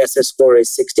 our GSS score is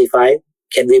 65.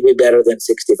 Can we be better than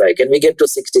 65? Can we get to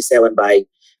 67 by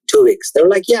 2 weeks? They're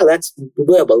like, yeah, that's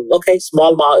doable. Okay,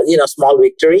 small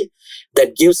victory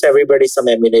that gives everybody some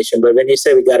ammunition. But when you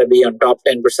say we got to be on top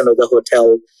 10% of the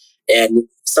hotel, and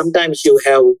sometimes you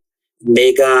have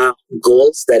mega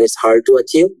goals that is hard to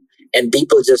achieve, and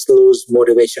people just lose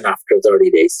motivation after 30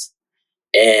 days.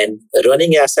 And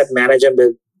running asset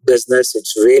management business,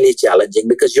 it's really challenging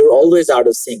because you're always out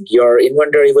of sync. Your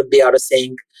inventory would be out of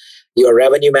sync. Your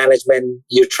revenue management,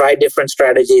 you try different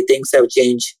strategy, things have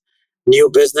changed. New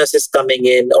business is coming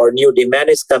in or new demand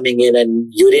is coming in, and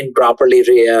you didn't properly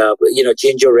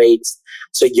change your rates,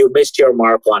 so you missed your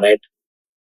mark on it.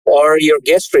 Or your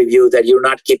guest review that you're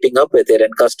not keeping up with it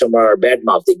and customer are bad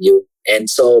mouthing you. And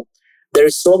so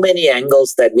there's so many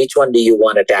angles that which one do you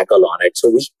want to tackle on it. So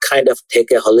we kind of take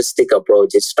a holistic approach.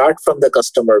 It start from the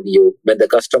customer view. When the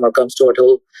customer comes to a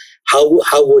tool, how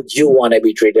would you want to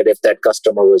be treated if that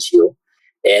customer was you?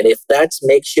 And if that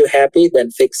makes you happy,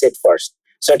 then fix it first.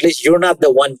 So at least you're not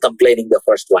the one complaining the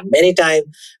first one. Many times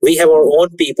we have our own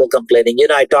people complaining.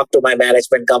 I talk to my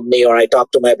management company or I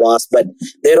talk to my boss, but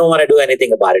they don't want to do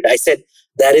anything about it. I said,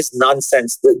 that is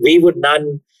nonsense. We wouldn't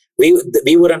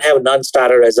have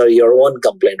non-starter as your own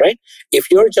complaint, right?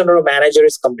 If your general manager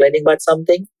is complaining about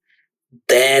something,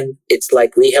 then it's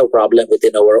like we have problem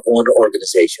within our own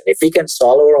organization. If we can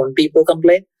solve our own people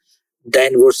complaint,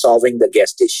 then we're solving the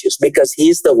guest issues because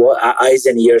he's the eyes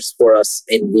and ears for us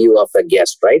in view of a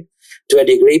guest, right? To a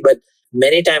degree, but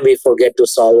many times we forget to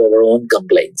solve our own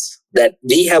complaints that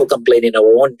we have complaint in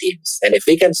our own teams. And if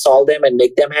we can solve them and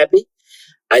make them happy,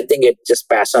 I think it just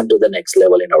pass on to the next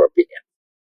level in our opinion.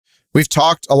 We've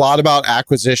talked a lot about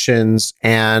acquisitions,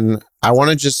 and I want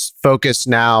to just focus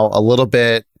now a little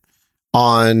bit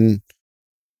on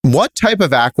what type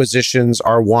of acquisitions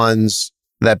are ones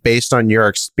that, based on your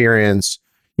experience,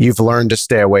 you've learned to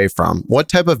stay away from. What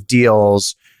type of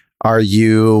deals are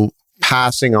you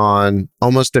passing on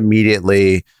almost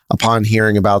immediately upon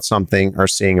hearing about something or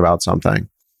seeing about something?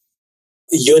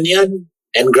 Union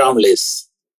and ground lease.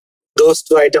 Those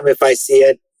two items, if I see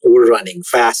it, we're running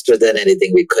faster than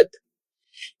anything we could.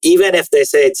 Even if they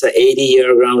say it's an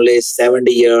 80-year ground lease,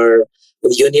 70-year,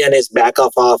 the union is back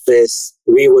of office,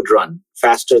 we would run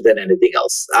faster than anything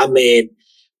else. I mean,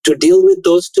 to deal with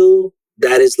those two,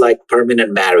 that is like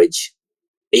permanent marriage.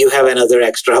 You have another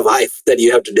extra wife that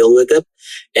you have to deal with it,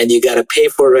 and you got to pay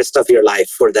for the rest of your life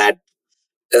for that,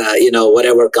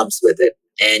 whatever comes with it.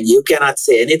 And you cannot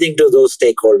say anything to those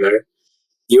stakeholders.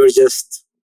 You're just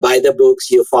buy the books,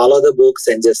 you follow the books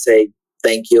and just say,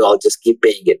 thank you, I'll just keep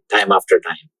paying it time after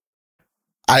time.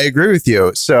 I agree with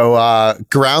you. So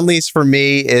ground lease for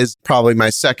me is probably my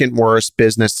second worst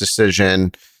business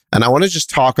decision. And I want to just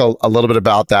talk a little bit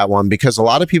about that one because a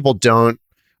lot of people don't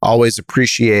always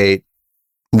appreciate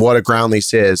what a ground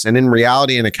lease is. And in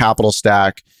reality, in a capital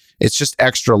stack, it's just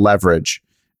extra leverage.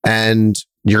 And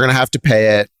you're going to have to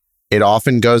pay it. It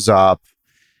often goes up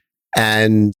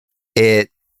and it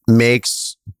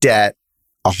makes debt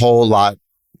a whole lot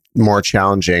more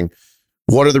challenging.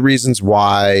 What are the reasons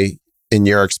why, in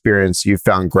your experience, you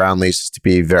found ground leases to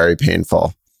be very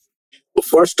painful?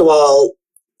 First of all,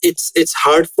 it's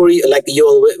hard for you. Like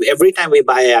every time we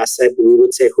buy an asset, we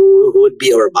would say who would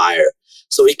be our buyer.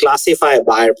 So we classify a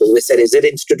buyer pool. We said, is it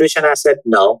institution asset?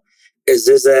 No. Is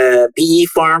this a PE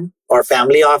firm or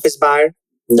family office buyer?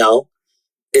 No.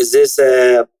 Is this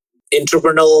a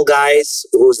entrepreneurial guys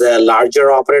who's a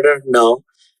larger operator? No.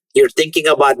 You're thinking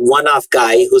about one-off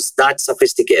guy who's not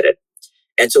sophisticated.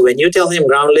 And so when you tell him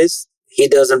ground lease, he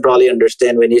doesn't probably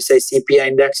understand. When you say CPI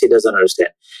index, he doesn't understand.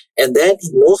 And then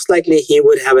most likely he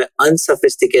would have an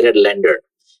unsophisticated lender.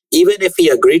 Even if he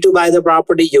agreed to buy the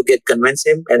property, you get convince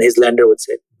him and his lender would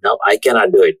say, no, I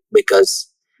cannot do it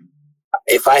because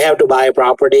if I have to buy a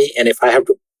property and if I have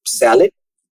to sell it,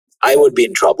 I would be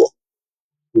in trouble.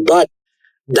 But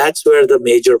that's where the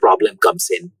major problem comes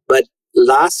in. But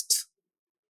last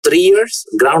 3 years,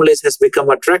 ground lease has become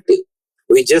attractive.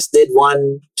 We just did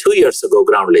one 2 years ago,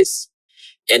 ground lease.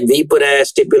 And we put a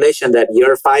stipulation that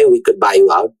year 5, we could buy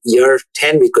you out. Year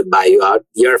 10, we could buy you out.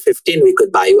 Year 15, we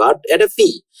could buy you out at a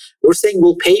fee. We're saying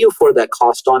we'll pay you for that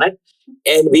cost on it.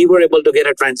 And we were able to get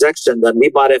a transaction when we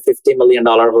bought a $50 million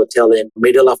hotel in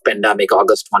middle of pandemic,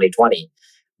 August 2020.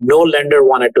 No lender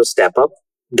wanted to step up.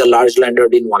 The large lender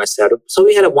didn't want to set up. So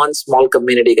we had one small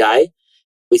community guy.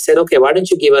 We said, okay, why don't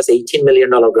you give us $18 million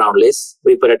ground lease?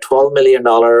 We put a $18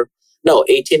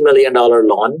 million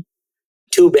loan.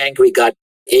 2 bank, we got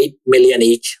 $8 million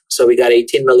each. So we got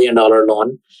 $18 million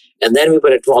loan. And then we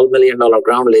put a $12 million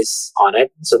ground lease on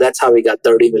it. So that's how we got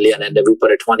 $30 million. And then we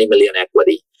put a $20 million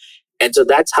equity. And so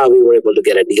that's how we were able to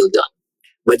get a deal done.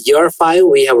 But year 5,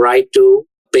 we have right to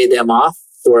pay them off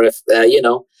for,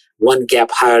 one cap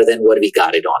higher than what we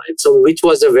got it on it. So which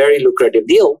was a very lucrative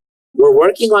deal. We're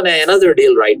working on another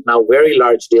deal right now, very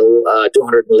large deal,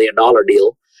 $200 million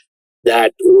deal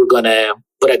that we're going to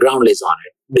put a ground lease on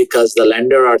it because the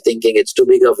lender are thinking it's too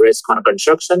big of risk on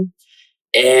construction.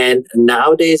 And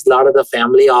nowadays, a lot of the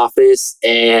family office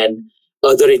and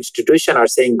other institutions are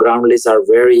saying ground lease are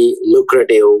very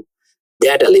lucrative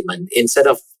debt element. Instead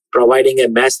of providing a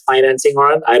mass financing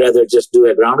on it, I'd rather just do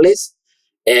a ground lease.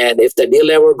 And if the deal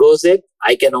ever goes in,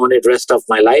 I can own it rest of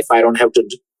my life. I don't have to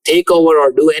take over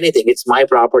or do anything. It's my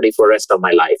property for rest of my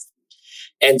life.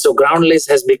 And so ground lease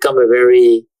has become a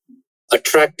very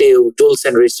attractive tools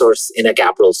and resource in a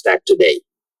capital stack today.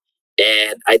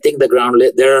 And I think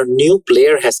there are new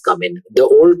player has come in. The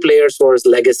old players was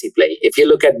legacy play. If you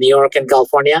look at New York and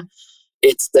California,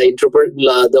 it's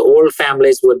the old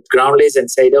families would ground lease and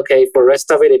say, okay, for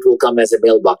rest of it, it will come as a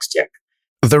mailbox check.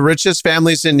 The richest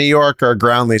families in New York are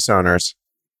ground lease owners.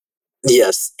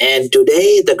 Yes. And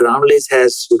today the ground lease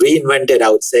has reinvented, I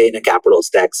would say, in a capital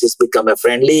stacks. It's become a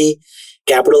friendly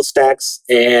capital stacks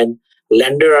and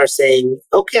lender are saying,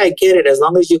 okay, I get it. As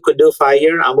long as you could do 5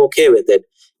 years, I'm okay with it.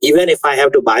 Even if I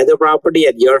have to buy the property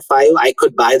at year 5, I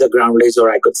could buy the ground lease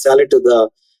or I could sell it to the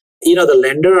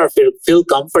lender or feel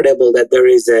comfortable that there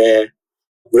is a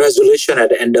resolution at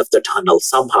the end of the tunnel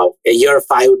somehow, a year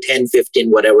 5, 10,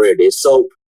 15, whatever it is. So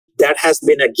that has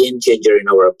been a game changer in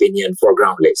our opinion for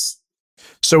ground lease.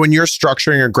 So when you're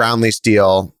structuring a ground lease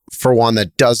deal for one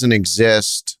that doesn't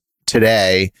exist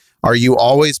today, are you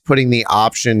always putting the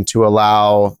option to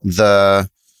allow the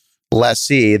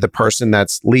lessee, the person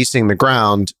that's leasing the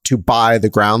ground, to buy the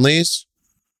ground lease?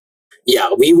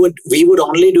 Yeah, we would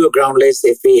only do a ground lease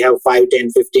if we have 5, 10,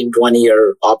 15,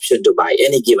 20-year option to buy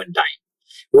any given time.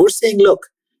 We're saying, look,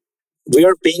 we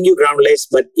are paying you ground lease,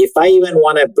 but if I even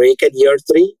want to break at year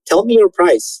 3, tell me your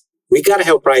price. We got to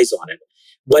have price on it.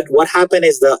 But what happened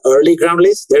is the early ground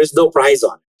lease, there's no price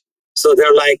on it. So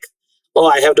they're like, oh,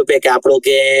 I have to pay capital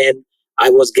gain. I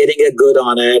was getting a good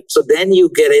on it. So then you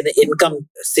get an income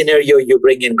scenario, you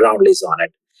bring in ground lease on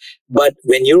it. But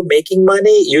when you're making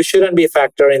money, you shouldn't be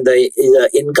factoring the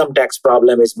income tax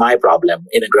problem is my problem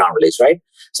in a ground lease, right?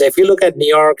 So if you look at New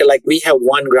York, like we have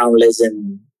one ground lease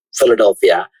in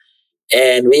Philadelphia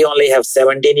and we only have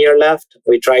 17 years left.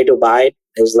 We try to buy it.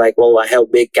 It's like, well, I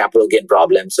have big capital gain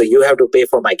problem. So you have to pay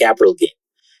for my capital gain.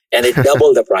 and it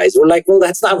doubled the price. We're like, well,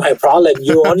 that's not my problem.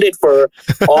 You owned it for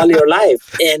all your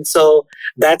life. And so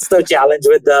that's the challenge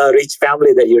with the rich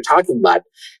family that you're talking about.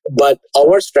 But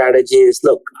our strategy is,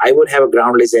 look, I would have a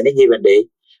ground lease any given day,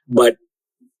 but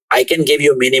I can give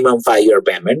you minimum 5-year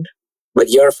payment, but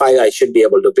year 5, I should be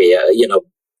able to pay,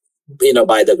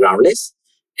 buy the ground lease,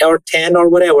 or 10 or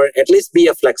whatever. At least be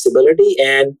a flexibility.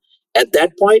 And at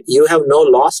that point, you have no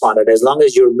loss on it as long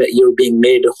as you're being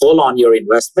made whole on your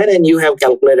investment and you have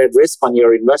calculated risk on your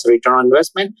return on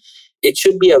investment. It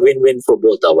should be a win-win for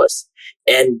both of us.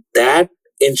 And that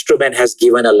instrument has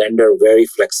given a lender very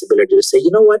flexibility to say,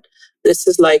 you know what, this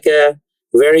is like a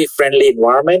very friendly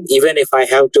environment. Even if I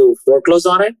have to foreclose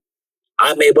on it,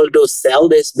 I'm able to sell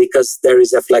this because there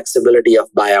is a flexibility of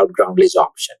buyout ground lease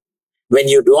option. When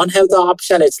you don't have the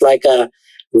option, it's like a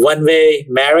one-way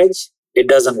marriage. It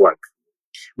doesn't work.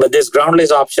 But this ground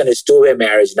lease option is two-way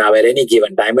marriage now at any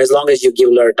given time. As long as you give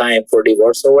her time for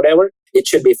divorce or whatever, it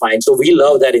should be fine. So we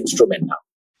love that instrument now.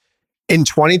 In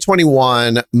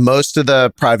 2021, most of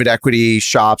the private equity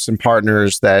shops and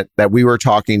partners that we were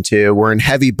talking to were in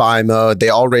heavy buy mode. They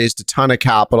all raised a ton of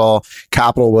capital.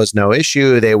 Capital was no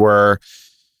issue. They were,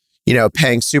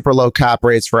 paying super low cap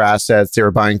rates for assets. They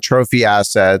were buying trophy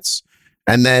assets.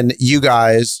 And then you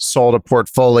guys sold a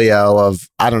portfolio of,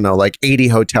 I don't know, like 80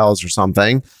 hotels or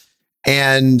something.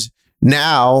 And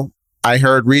now I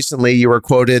heard recently you were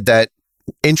quoted that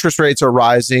interest rates are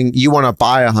rising. You want to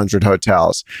buy 100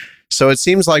 hotels. So it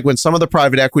seems like when some of the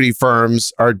private equity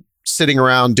firms are sitting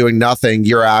around doing nothing,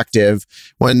 you're active.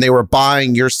 When they were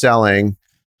buying, you're selling.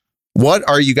 What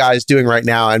are you guys doing right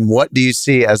now? And what do you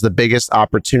see as the biggest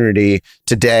opportunity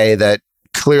today that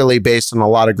clearly, based on a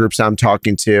lot of groups I'm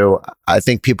talking to, I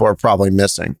think people are probably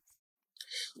missing?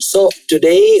 So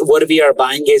today, what we are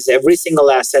buying is every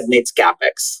single asset needs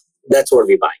CapEx. That's what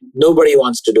we're buying. Nobody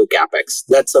wants to do CapEx.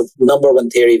 That's a number one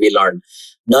theory we learned.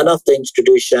 None of the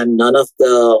institution, none of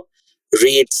the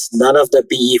REITs, none of the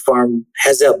PE firm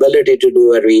has the ability to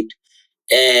do a REIT.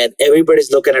 And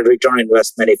everybody's looking at return on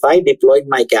investment. If I deployed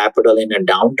my capital in a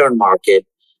downturn market,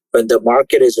 when the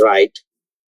market is right,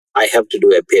 I have to do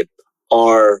a PIP.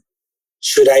 Or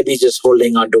should I be just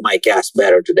holding on to my cash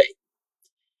better today?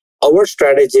 Our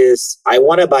strategy is, I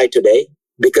want to buy today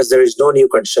because there is no new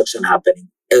construction happening.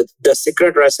 The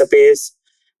secret recipe is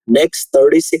next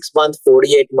 36 months,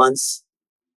 48 months,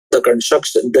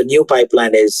 the new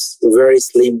pipeline is very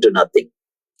slim to nothing.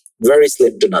 Very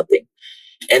slim to nothing.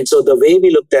 And so the way we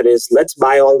looked at it is, let's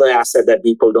buy all the asset that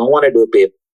people don't want to do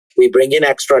PIP. We bring in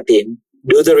extra team,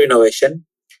 do the renovation,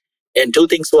 and two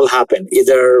things will happen.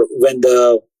 Either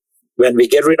when we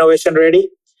get renovation ready,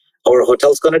 our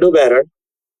hotel's going to do better,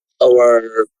 our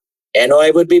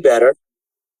NOI would be better,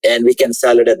 and we can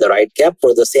sell it at the right cap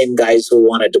for the same guys who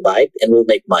wanted to buy it, and we'll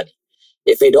make money.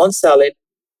 If we don't sell it,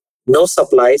 no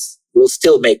supplies, we'll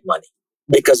still make money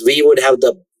because we would have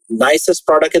the nicest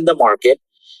product in the market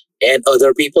and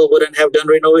other people wouldn't have done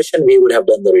renovation. We would have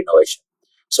done the renovation.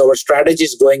 So our strategy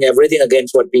is going everything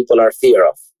against what people are fear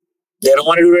of. They don't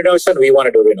want to do renovation. We want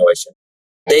to do renovation.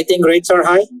 They think rates are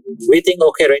high. We think,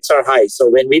 okay, rates are high. So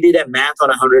when we did a math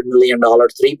on $100 million,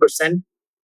 3%,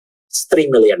 it's $3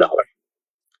 million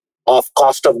of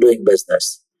cost of doing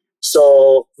business.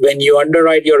 So when you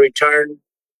underwrite your return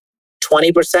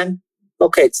 20%,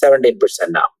 okay, it's 17%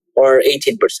 now, or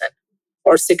 18%,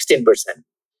 or 16%.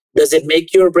 Does it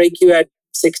make you or break you at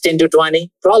 16 to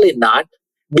 20? Probably not.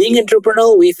 Being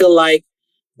entrepreneurial, we feel like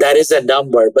that is a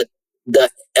number, but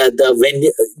that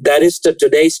is the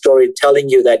today's story telling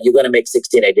you that you're going to make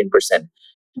 16, 18%.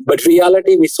 But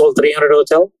reality, we sold 300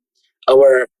 hotel.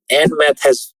 Our end math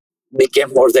has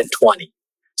become more than 20.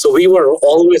 So we were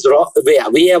always wrong.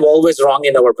 We have always wrong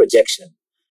in our projection.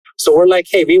 So we're like,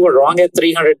 hey, we were wrong at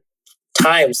 300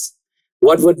 times.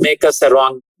 What would make us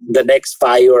wrong the next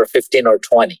 5 or 15 or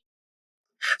 20?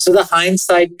 So the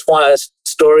hindsight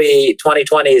story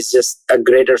 2020 is just a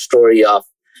greater story of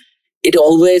it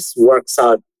always works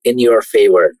out in your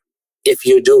favor if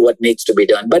you do what needs to be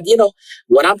done. But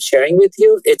what I'm sharing with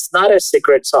you, it's not a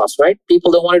secret sauce, right?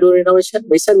 People don't want to do renovation.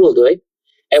 We said we'll do it.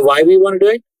 And why we want to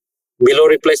do it? Below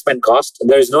replacement cost.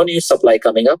 There is no new supply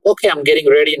coming up. Okay, I'm getting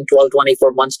ready in 12,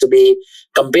 24 months to be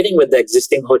competing with the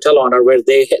existing hotel owner where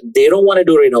they don't want to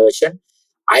do renovation.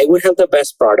 I would have the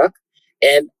best product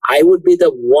and I would be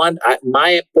the one,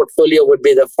 my portfolio would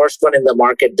be the first one in the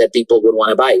market that people would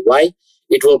want to buy. Why?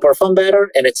 It will perform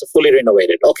better and it's fully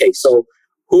renovated. Okay, so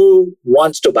who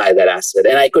wants to buy that asset?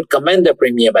 And I could command the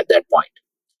premium at that point.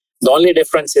 The only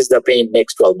difference is the pain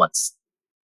next 12 months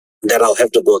that I'll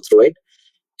have to go through it.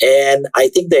 And I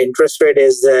think the interest rate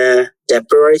is a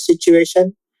temporary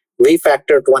situation. We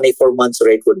factor 24 months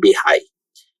rate would be high.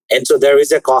 And so there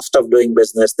is a cost of doing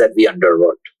business that we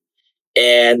underwrote.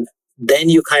 And then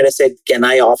you kind of said, can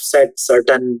I offset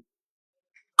certain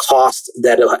costs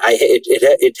that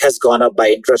it has gone up by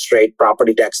interest rate,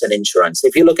 property tax, and insurance?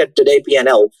 If you look at today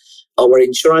P&L, our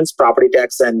insurance, property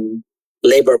tax, and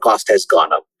labor cost has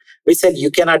gone up. We said you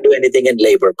cannot do anything in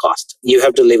labor cost. You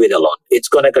have to leave it alone. It's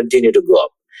going to continue to go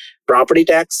up. Property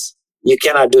tax, you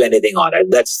cannot do anything on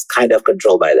it. That's kind of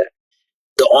controlled by that.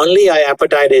 The only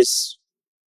appetite is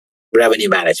revenue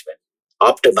management.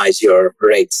 Optimize your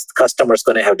rates. Customer's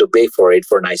going to have to pay for it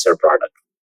for nicer product.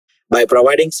 By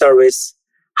providing service,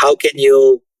 how can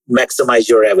you maximize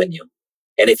your revenue?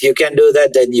 And if you can do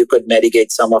that, then you could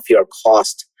mitigate some of your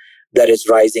cost that is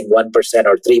rising 1%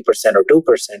 or 3% or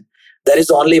 2%. That is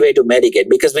the only way to mitigate.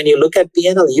 Because when you look at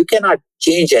P&L, you cannot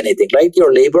change anything, right?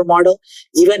 Your labor model,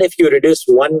 even if you reduce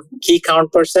one key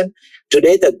count person,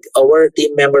 today our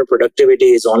team member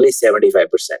productivity is only 75%.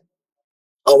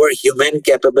 Our human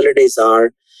capabilities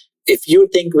are, if you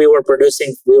think we were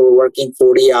working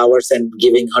 40 hours and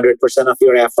giving 100% of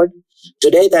your effort,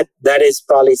 today that is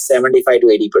probably 75 to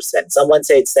 80%. Someone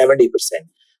say it's 70%.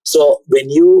 So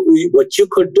what you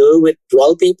could do with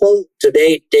 12 people,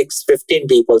 today it takes 15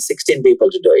 people, 16 people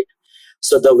to do it.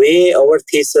 So the way our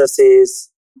thesis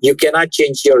is, you cannot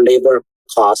change your labor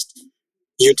cost.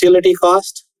 Utility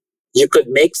cost, you could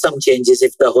make some changes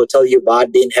if the hotel you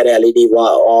bought didn't have LED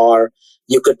or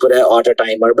you could put an auto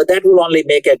timer, but that will only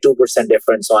make a 2%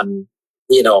 difference on,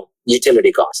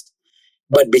 utility cost.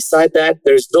 But beside that,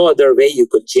 there's no other way you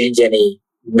could change any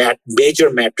major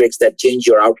metrics that change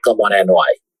your outcome on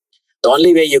NOI. The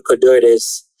only way you could do it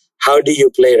is, how do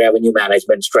you play revenue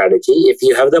management strategy? If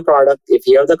you have the product, if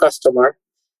you have the customer,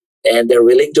 and they're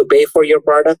willing to pay for your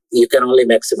product, you can only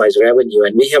maximize revenue.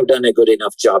 And we have done a good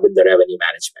enough job in the revenue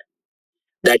management.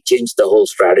 That changed the whole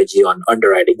strategy on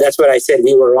underwriting. That's what I said,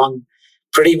 we were wrong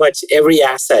pretty much every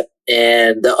asset.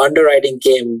 And the underwriting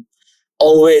came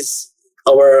always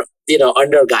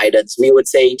under guidance. We would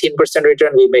say 18%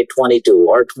 return, we made 22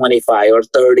 or 25 or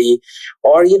 30.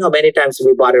 Or, many times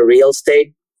we bought a real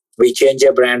estate, we change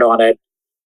a brand on it,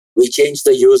 we change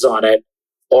the use on it,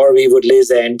 or we would lease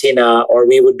an antenna, or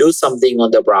we would do something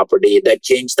on the property that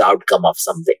changed the outcome of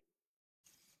something.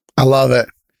 I love it.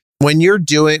 When you're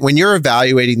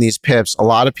evaluating these PIPs, a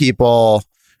lot of people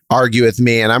argue with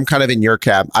me, and I'm kind of in your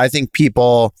camp. I think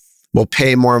people will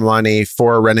pay more money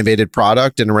for a renovated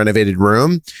product and a renovated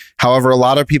room. However, a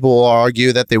lot of people will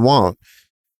argue that they won't.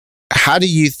 How do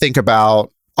you think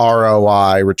about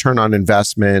ROI, return on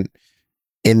investment,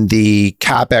 in the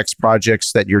CapEx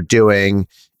projects that you're doing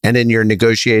and in your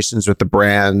negotiations with the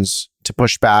brands to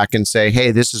push back and say,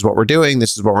 hey, this is what we're doing,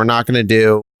 this is what we're not going to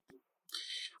do?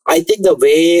 I think the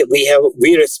way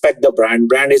we respect the brand.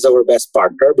 Brand is our best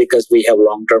partner because we have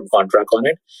long-term contract on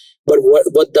it. But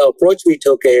what the approach we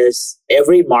took is,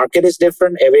 every market is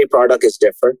different, every product is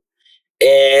different,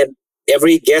 and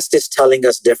every guest is telling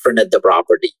us different at the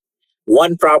property.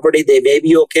 One property, they may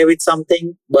be okay with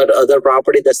something, but other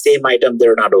property, the same item,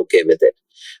 they're not okay with it.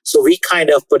 So we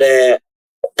kind of put a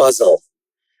puzzle.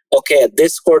 Okay, at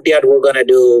this courtyard, we're going to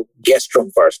do guest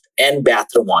room first and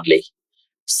bathroom only.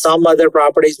 Some other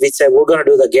properties, we say we're going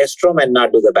to do the guest room and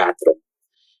not do the bathroom.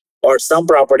 Or some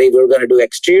property, we're going to do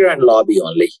exterior and lobby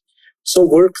only. So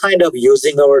we're kind of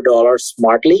using our dollars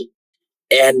smartly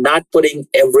and not putting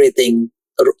everything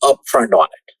upfront on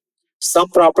it. Some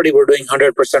property, we're doing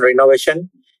 100% renovation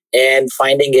and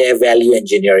finding a value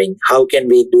engineering. How can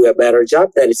we do a better job?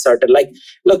 That is certain. Like,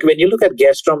 look, when you look at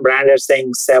guest room brand, they're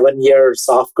saying 7-year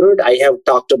soft good. I have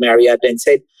talked to Marriott and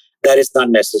said that is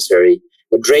not necessary.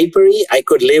 The drapery, I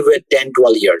could live with 10,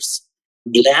 12 years.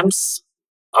 Lamps,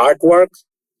 artwork.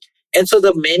 And so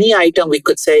the many item, we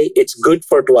could say it's good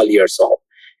for 12 years old.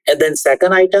 And then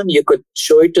second item, you could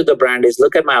show it to the brand is,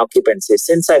 look at my occupancy.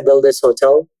 Since I built this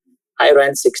hotel, I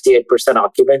ran 68%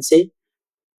 occupancy.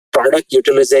 Product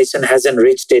utilization hasn't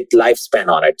reached its lifespan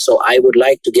on it. So I would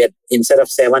like to get, instead of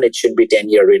 7, it should be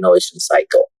 10-year renovation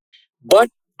cycle. But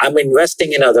I'm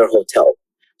investing in other hotel.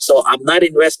 So I'm not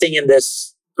investing in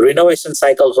this renovation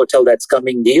cycle hotel that's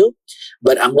coming due,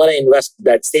 but I'm going to invest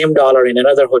that same dollar in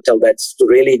another hotel that's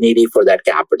really needy for that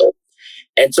capital.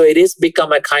 And so it has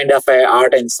become a kind of a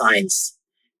art and science,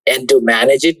 and to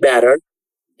manage it better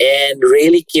and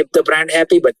really keep the brand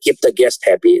happy, but keep the guest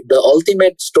happy. The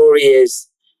ultimate story is,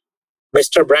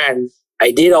 Mr. Brand,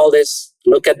 I did all this.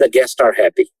 Look at the guests are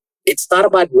happy. It's not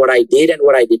about what I did and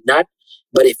what I did not,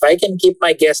 but if I can keep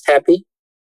my guest happy,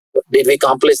 did we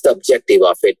accomplish the objective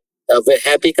of it? A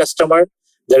happy customer,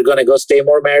 they're going to go stay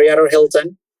more Marriott or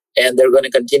Hilton, and they're going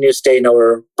to continue to stay in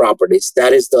our properties.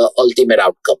 That is the ultimate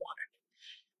outcome on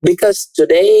it. Because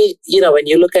today, when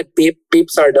you look at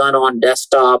peeps are done on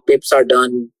desktop, peeps are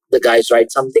done, the guys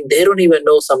write something, they don't even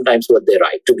know sometimes what they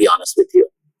write, to be honest with you.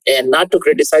 And not to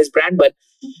criticize brand, but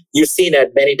you've seen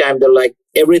it many times, they're like,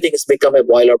 everything has become a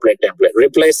boilerplate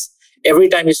template. Every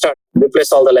time you start,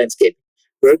 replace all the landscape,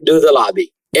 do the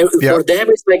lobby. For them,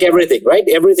 it's like everything, right?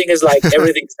 Everything is like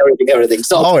everything.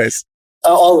 So Always.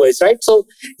 Always, right? So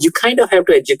you kind of have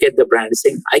to educate the brand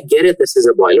saying, I get it, this is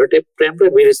a boilerplate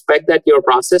template. We respect that your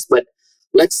process, but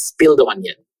let's peel the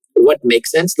onion. What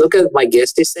makes sense? Look at my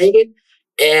guest is saying it.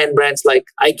 And brands like,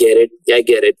 I get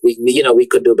it. We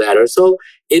could do better. So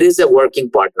it is a working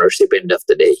partnership end of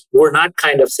the day. We're not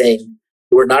kind of saying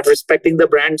we're not respecting the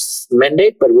brand's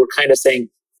mandate, but we're kind of saying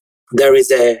there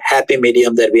is a happy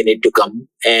medium that we need to come.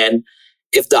 And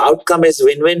if the outcome is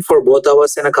win-win for both of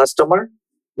us and a customer,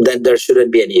 then there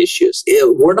shouldn't be any issues.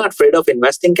 We're not afraid of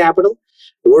investing capital.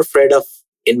 We're afraid of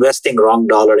investing wrong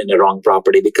dollar in a wrong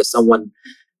property because someone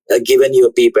given you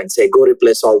a peep and say, go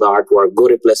replace all the artwork, go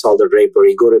replace all the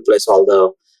drapery, go replace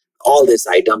all this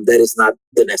item. That is not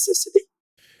the necessity.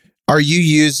 Are you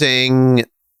using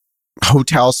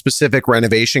hotel specific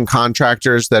renovation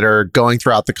contractors that are going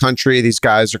throughout the country? These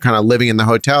guys are kind of living in the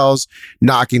hotels,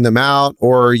 knocking them out,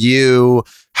 or are you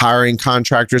hiring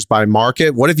contractors by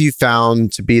market? What have you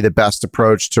found to be the best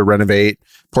approach to renovate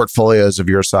portfolios of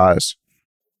your size?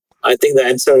 I think the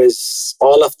answer is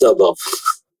all of the above.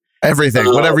 Everything,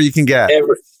 whatever you can get.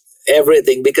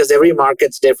 Everything, because every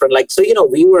market's different. Like, so,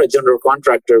 we were a general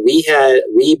contractor. We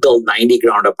built 90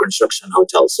 ground up construction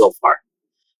hotels so far,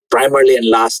 primarily in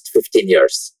last 15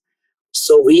 years.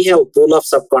 So we have a pool of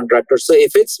subcontractors. So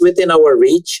if it's within our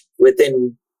reach,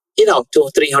 within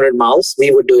 200-300 miles, we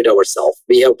would do it ourselves.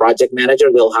 We have project manager,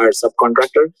 they'll hire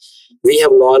subcontractor. We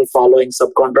have loyal following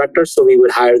subcontractors, so we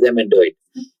would hire them and do it.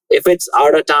 If it's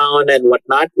out of town and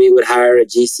whatnot, we would hire a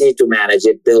GC to manage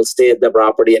it. They'll stay at the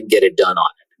property and get it done on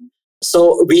it.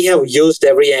 So we have used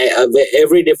every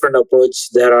different approach.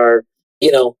 There are,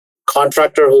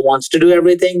 contractor who wants to do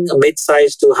everything,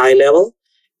 mid-size to high level.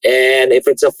 And if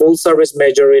it's a full service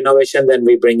major renovation, then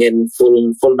we bring in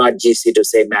full not GC to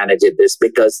say manage it this,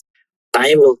 because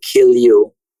time will kill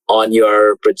you on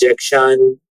your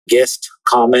projection, guest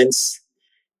comments,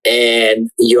 and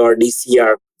your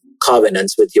DCR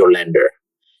covenants with your lender.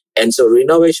 And so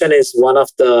renovation is one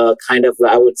of the kind of,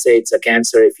 I would say it's a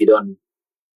cancer if you don't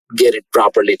get it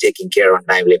properly taken care of in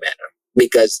a timely manner.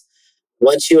 Because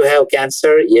once you have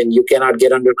cancer and you cannot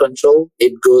get under control,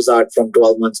 it goes out from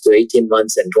 12 months to 18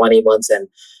 months and 20 months. And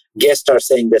guests are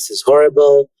saying this is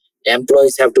horrible.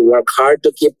 Employees have to work hard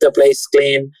to keep the place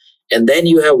clean. And then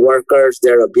you have workers,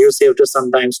 they're abusive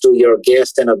sometimes to your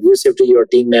guests and abusive to your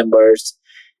team members.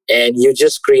 And you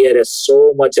just created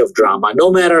so much of drama,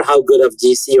 no matter how good of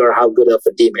GC or how good of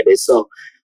a team it is. So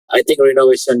I think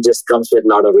renovation just comes with a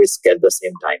lot of risk at the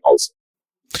same time also.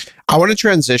 I want to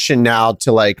transition now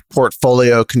to like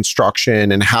portfolio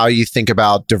construction and how you think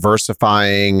about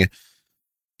diversifying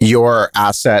your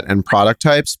asset and product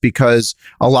types, because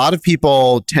a lot of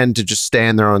people tend to just stay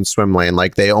in their own swim lane.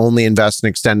 Like they only invest in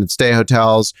extended stay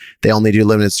hotels, they only do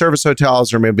limited service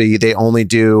hotels, or maybe they only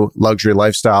do luxury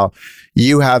lifestyle.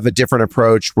 You have a different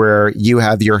approach where you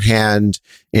have your hand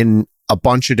in a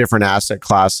bunch of different asset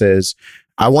classes.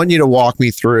 I want you to walk me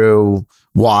through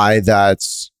why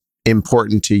that's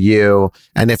important to you,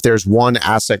 and if there's one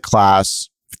asset class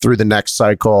through the next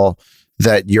cycle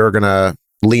that you're going to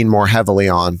lean more heavily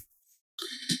on.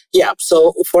 Yeah.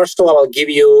 So first of all, I'll give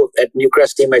you at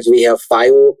NewcrestImage, we have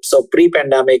 5. So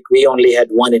pre-pandemic, we only had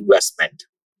one investment.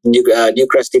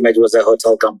 NewcrestImage was a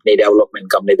hotel company,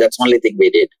 development company. That's the only thing we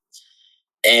did.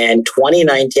 And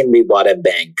 2019, we bought a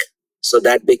bank. So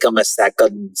that became a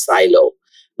second silo.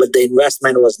 But the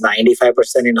investment was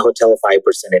 95% in hotel, 5%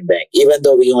 in bank, even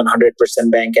though we own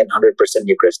 100% bank and 100%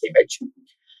 NewcrestImage.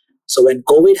 So when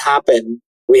COVID happened,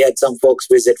 we had some folks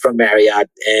visit from Marriott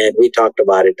and we talked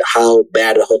about it, how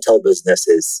bad a hotel business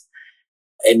is.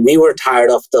 And we were tired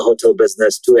of the hotel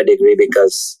business to a degree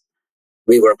because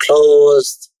we were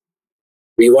closed.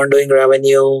 We weren't doing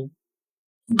revenue.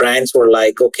 Brands were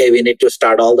like, okay, we need to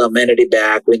start all the amenity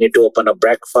back. We need to open a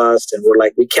breakfast. And we're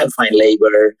like, we can't find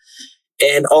labor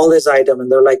and all this item. And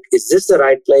they're like, is this the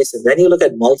right place? And then you look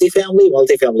at multifamily,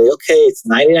 okay, it's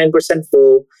 99%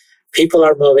 full. People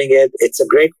are moving it. It's a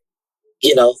great,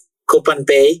 coupon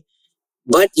pay,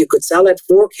 but you could sell at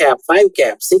 4 cap, 5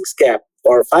 cap, 6 cap,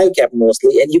 or 5 cap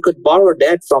mostly. And you could borrow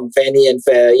debt from Fannie and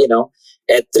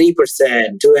at 3%,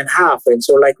 2.5%. And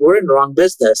so like, we're in the wrong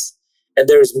business. And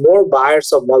there's more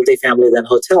buyers of multifamily than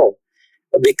hotel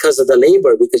because of the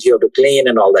labor, because you have to clean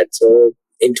and all that. So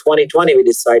in 2020, we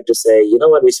decided to say, you know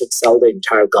what, we should sell the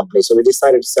entire company. So we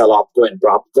decided to sell Opco and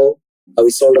Propco.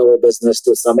 We sold our business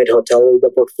to Summit Hotel,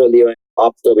 the portfolio, and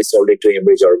Opco, we sold it to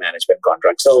Enbridge, our management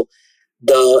contract. So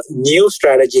the new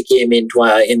strategy came in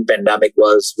pandemic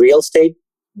was real estate,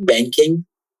 banking,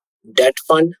 debt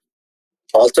fund,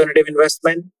 alternative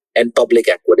investment, and public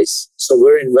equities. So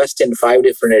we're invested in 5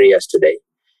 different areas today.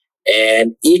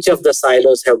 And each of the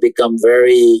silos have become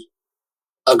very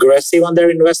aggressive on their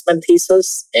investment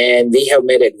thesis. And we have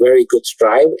made a very good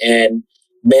stride and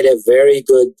made a very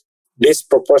good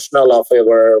disproportional of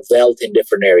our wealth in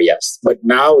different areas. But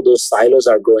now those silos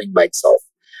are growing by itself.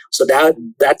 So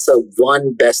that's a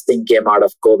one best thing came out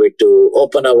of COVID, to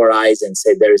open our eyes and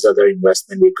say there is other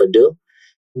investment we could do.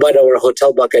 But our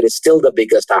hotel bucket is still the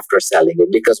biggest after selling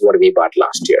it, because what we bought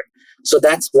last year. So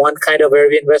that's one kind of where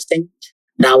we're investing.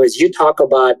 Now, as you talk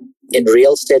about in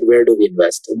real estate, where do we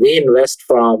invest? We invest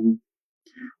from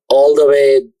all the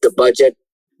way the budget.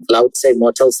 I would say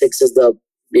Motel 6 is the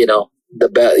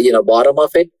bottom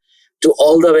of it, to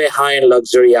all the way high end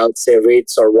luxury. I would say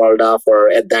Ritz or Waldorf, or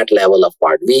at that level of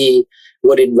part. We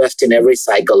would invest in every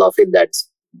cycle of it. That's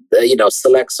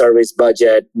select service,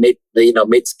 budget, mid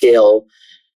scale,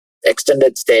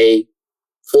 extended stay,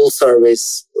 full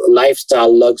service,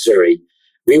 lifestyle, luxury.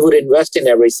 We would invest in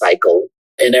every cycle,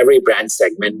 in every brand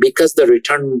segment, because the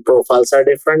return profiles are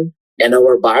different and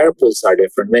our buyer pools are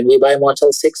different. When we buy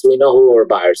Motel 6, we know who our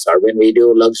buyers are. When we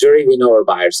do luxury, we know who our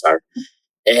buyers are.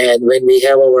 And when we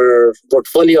have our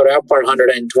portfolio wrap for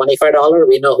 $125,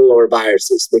 we know who our buyers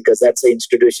is, because that's the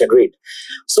institution rate.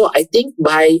 So I think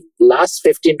by last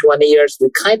 15, 20 years, we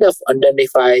kind of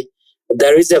identify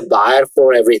there is a buyer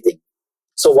for everything.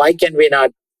 So why can we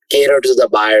not cater to the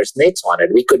buyer's needs on it?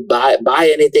 We could buy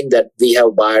anything that we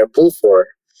have buyer pool for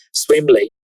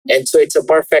swimmingly. And so it's a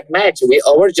perfect match.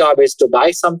 Our job is to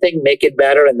buy something, make it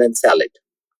better, and then sell it.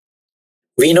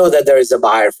 We know that there is a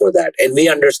buyer for that, and we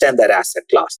understand that asset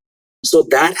class. So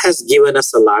that has given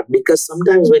us a lot, because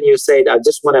sometimes when you say, I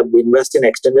just want to invest in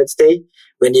extended stay,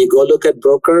 when you go look at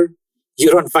broker, you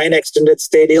don't find extended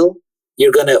stay deal,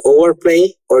 you're going to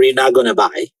overpay or you're not going to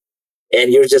buy.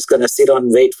 And you're just going to sit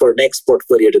on wait for next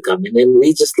portfolio to come in. And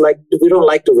we don't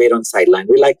like to wait on sideline.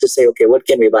 We like to say, okay, what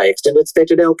can we buy? Extended stay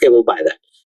today? Okay, we'll buy that.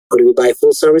 Could we buy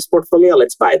full service portfolio?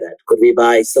 Let's buy that. Could we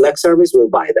buy select service? We'll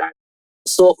buy that.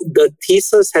 So the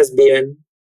thesis has been,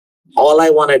 all I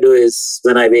want to do is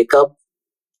when I wake up,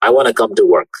 I want to come to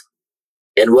work.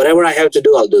 And whatever I have to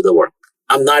do, I'll do the work.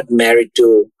 I'm not married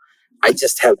to, I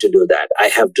just have to do that. I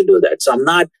have to do that. So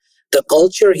the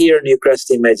culture here in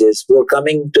NewcrestImage is we're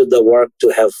coming to the work to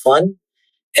have fun.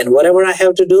 And whatever I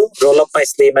have to do, roll up my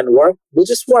sleeve and work, we'll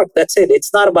just work. That's it.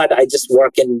 It's not about I just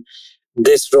work in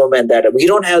this room and that. We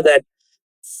don't have that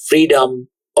freedom,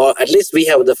 or at least we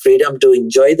have the freedom to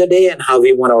enjoy the day and how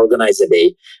we want to organize the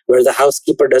day, where the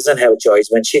housekeeper doesn't have a choice.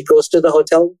 When she goes to the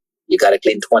hotel, you got to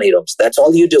clean 20 rooms. That's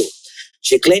all you do.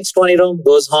 She cleans 20 rooms,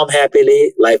 goes home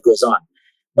happily, life goes on.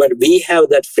 But we have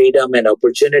that freedom and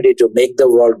opportunity to make the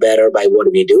world better by what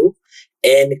we do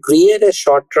and create a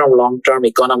short-term, long-term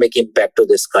economic impact to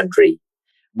this country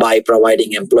by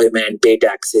providing employment, pay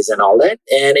taxes, and all that.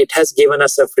 And it has given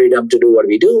us a freedom to do what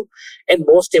we do. And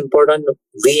most important,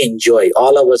 we enjoy,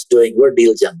 all of us we're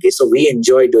deal junkies. So we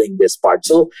enjoy doing this part.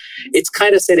 So it's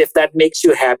kind of said, if that makes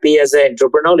you happy as an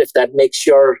entrepreneur, if that makes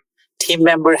your team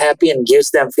member happy and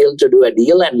gives them feel to do a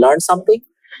deal and learn something,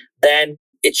 then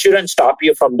it shouldn't stop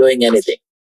you from doing anything.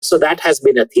 So that has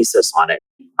been a thesis on it.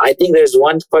 I think there's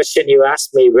one question you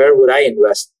asked me, where would I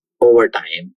invest over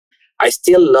time? I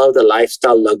still love the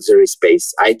lifestyle luxury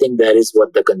space. I think that is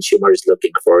what the consumer is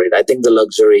looking for. I think the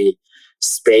luxury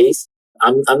space,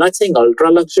 I'm not saying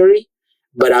ultra luxury,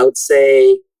 but I would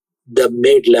say the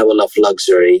mid-level of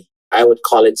luxury. I would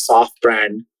call it soft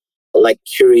brand, like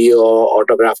Curio,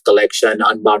 Autograph Collection,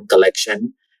 Unbound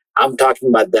Collection. I'm talking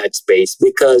about that space,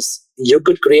 because you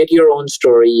could create your own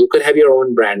story, you could have your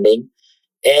own branding,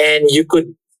 and you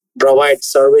could provide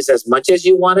service as much as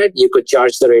you wanted. You could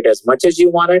charge the rate as much as you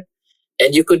wanted,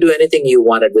 and you could do anything you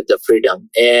wanted with the freedom.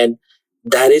 And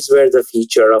that is where the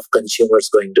future of consumers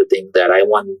going to think that I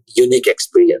want unique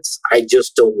experience. I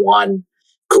just don't want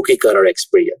cookie cutter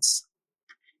experience.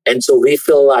 And so we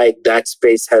feel like that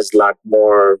space has a lot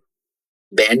more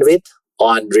bandwidth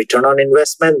on return on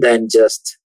investment than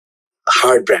just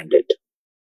hard branded.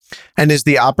 And is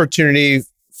the opportunity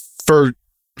for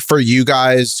you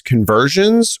guys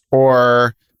conversions,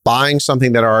 or buying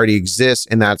something that already exists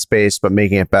in that space but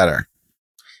making it better?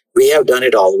 We have done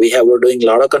it all. We're doing a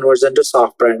lot of conversion to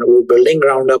soft brand. We're building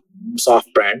ground up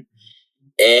soft brand.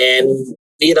 And,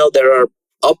 there are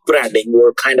up-branding.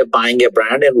 We're kind of buying a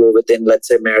brand and we're within, let's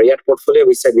say, Marriott portfolio.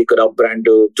 We said we could up-brand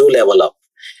to level up.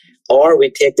 Or we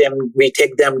take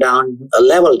them down a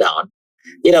level down.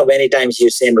 Many times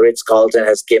you've seen Ritz-Carlton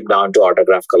has came down to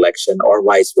autograph collection or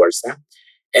vice versa.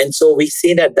 And so we've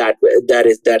seen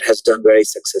that has done very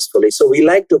successfully. So we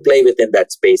like to play within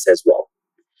that space as well.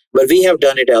 But we have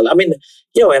done it all. I mean,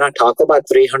 when I talk about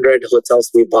 300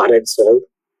 hotels we bought and sold,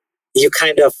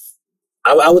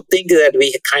 I would think that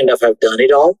we kind of have done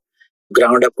it all.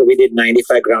 Ground up, we did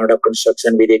 95 ground up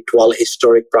construction. We did 12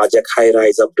 historic project, high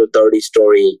rise up to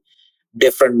 30-story,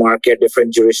 different market,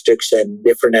 different jurisdiction,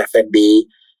 different F&B,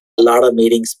 a lot of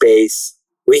meeting space.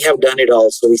 We have done it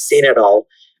all. So we've seen it all.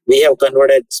 We have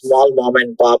converted small mom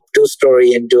and pop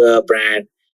 2-story into a brand.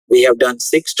 We have done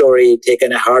 6-story,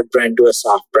 taken a hard brand to a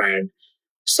soft brand.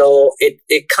 So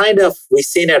it kind of, we've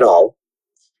seen it all.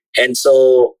 And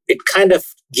so it kind of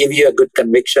give you a good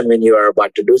conviction when you are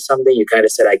about to do something. You kind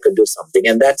of said, I could do something.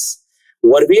 And that's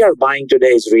what we are buying today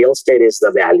is real estate is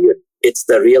the value. It's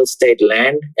the real estate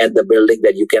land and the building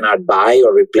that you cannot buy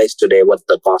or replace today. What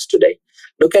the cost today?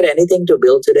 Look at anything to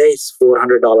build today is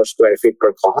 $400 square feet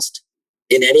per cost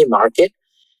in any market.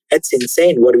 That's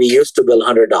insane. What we used to build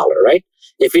 $100, right?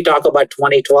 If we talk about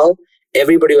 2012,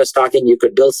 everybody was talking you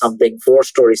could build something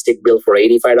 4-story stick built for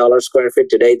 $85 square feet.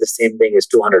 Today, the same thing is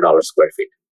 $200 square feet.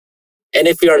 And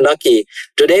if you're lucky,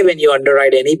 today when you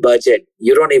underwrite any budget,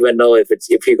 you don't even know if it's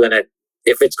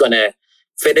gonna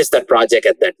finish that project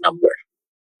at that number.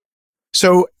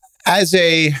 So as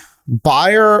a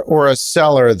buyer or a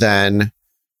seller, then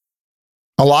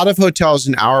a lot of hotels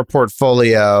in our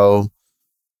portfolio,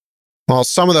 well,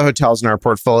 some of the hotels in our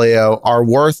portfolio are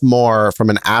worth more from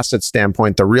an asset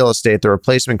standpoint. The real estate, the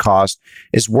replacement cost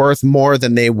is worth more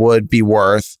than they would be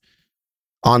worth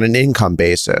on an income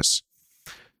basis.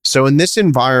 So in this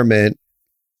environment,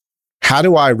 how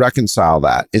do I reconcile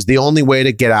that? Is the only way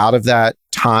to get out of that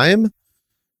time?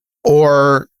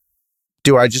 Or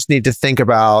do I just need to think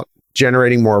about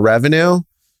generating more revenue?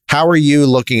 How are you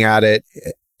looking at it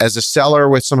as a seller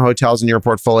with some hotels in your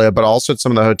portfolio, but also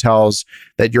some of the hotels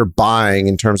that you're buying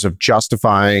in terms of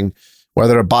justifying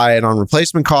whether to buy it on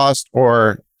replacement cost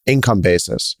or income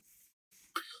basis?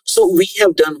 So we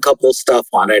have done a couple stuff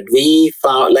on it. We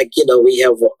found, we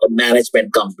have a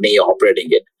management company operating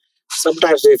it.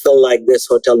 Sometimes we feel like this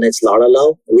hotel needs a lot of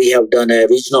love. We have done a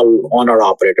regional owner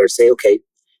operator say, okay,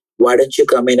 why don't you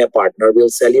come in a partner? We'll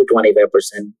sell you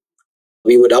 25%.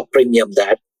 We would up premium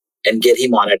that and get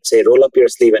him on it. Say, roll up your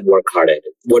sleeve and work hard at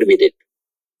it. What we did.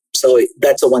 So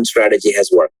that's one strategy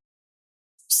has worked.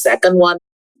 Second one,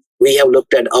 we have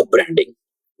looked at up branding.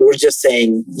 We're just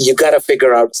saying, you got to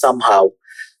figure out somehow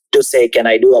to say, can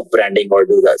I do up branding or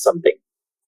do that something?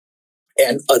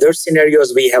 And other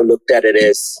scenarios we have looked at it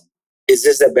is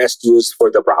this the best use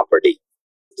for the property?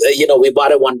 We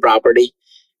bought one property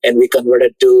and we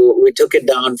took it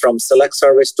down from select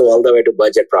service to all the way to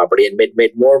budget property and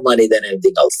made more money than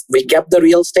anything else. We kept the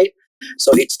real estate.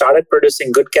 So it started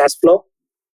producing good cash flow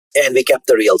and we kept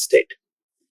the real estate.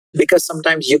 Because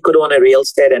sometimes you could own a real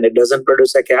estate and it doesn't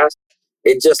produce a cash.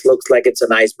 It just looks like it's a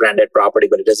nice branded property,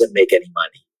 but it doesn't make any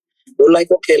money. We're like,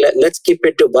 okay, let's keep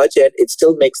it to budget. It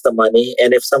still makes the money.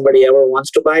 And if somebody ever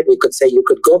wants to buy it, we could say you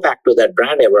could go back to that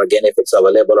brand ever again if it's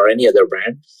available or any other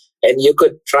brand. And you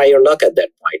could try your luck at that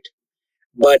point.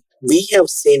 But we have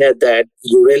seen it that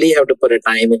you really have to put a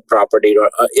time in property. Or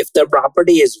if the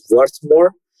property is worth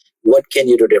more, what can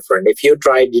you do different? If you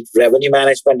tried revenue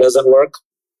management doesn't work,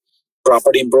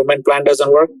 property improvement plan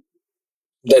doesn't work,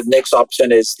 the next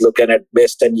option is looking at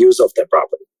best and use of the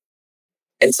property.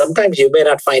 And sometimes you may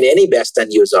not find any best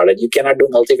and use on it. You cannot do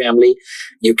multifamily.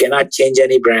 You cannot change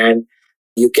any brand.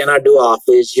 You cannot do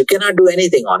office. You cannot do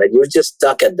anything on it. You're just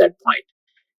stuck at that point.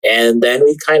 And then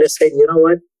we kind of said, you know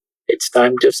what? It's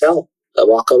time to sell,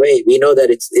 walk away. We know that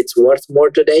it's worth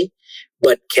more today,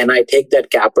 but can I take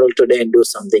that capital today and do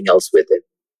something else with it?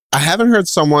 I haven't heard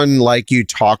someone like you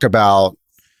talk about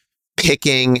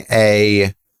picking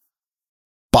a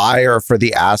buyer for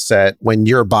the asset when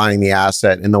you're buying the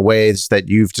asset in the ways that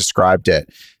you've described it.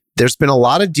 There's been a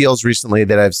lot of deals recently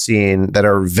that I've seen that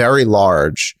are very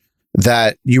large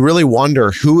that you really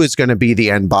wonder who is going to be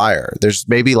the end buyer. There's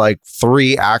maybe like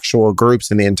 3 actual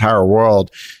groups in the entire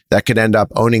world that could end up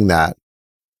owning that.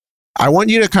 I want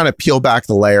you to kind of peel back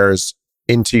the layers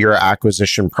into your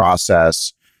acquisition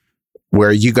process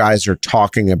where you guys are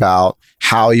talking about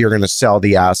how you're going to sell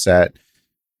the asset,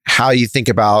 how you think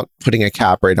about putting a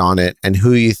cap rate on it, and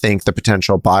who you think the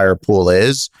potential buyer pool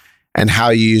is, and how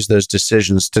you use those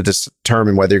decisions to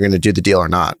determine whether you're going to do the deal or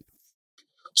not.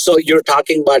 So you're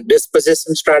talking about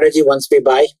disposition strategy once we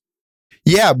buy?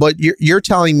 Yeah, but you're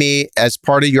telling me as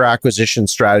part of your acquisition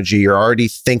strategy, you're already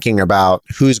thinking about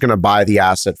who's going to buy the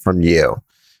asset from you.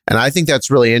 And I think that's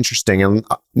really interesting. And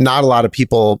not a lot of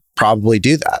people probably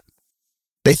do that.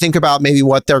 They think about maybe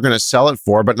what they're going to sell it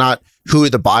for, but not who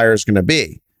the buyer is going to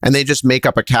be. And they just make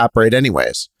up a cap rate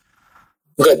anyways.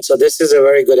 Good. So this is a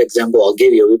very good example I'll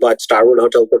give you. We bought Starwood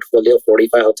Hotel portfolio,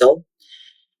 45 hotel.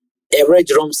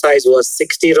 Average room size was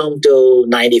 60 room to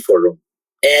 94 room.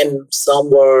 And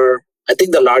some were, I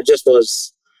think the largest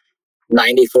was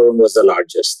 94 room was the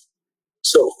largest.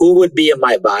 So who would be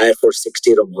my buyer for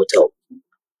 60 room hotel?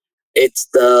 It's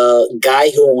the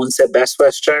guy who owns a Best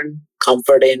Western,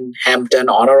 Comfort Inn, Hampton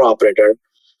owner operator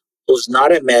who's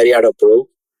not a Marriott approved.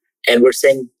 And we're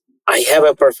saying, I have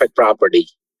a perfect property,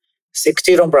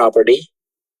 60 room property,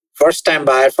 first time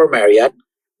buyer for Marriott,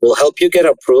 will help you get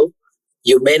approved.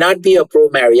 You may not be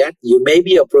approved Marriott. You may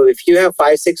be approved. If you have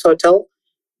 5-6 hotel,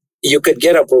 you could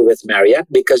get approved with Marriott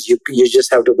because you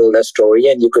just have to build a story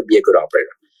and you could be a good operator.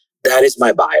 That is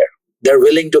my buyer. They're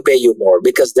willing to pay you more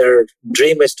because their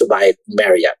dream is to buy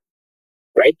Marriott,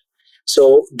 right?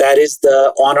 So that is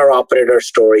the owner operator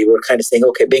story. We're kind of saying,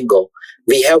 okay, bingo.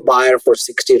 We have buyer for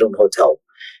 60 room hotel.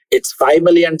 It's $5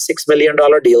 million, $6 million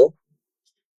deal.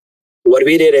 What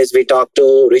we did is we talked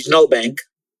to regional bank,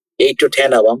 8 to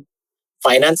 10 of them.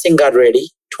 Financing got ready,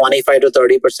 25 to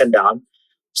 30% down.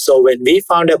 So when we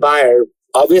found a buyer,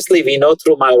 obviously we know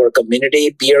through our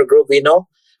community peer group, we know,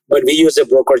 but we use a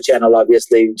broker channel,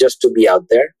 obviously, just to be out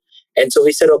there. And so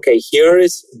we said, okay, here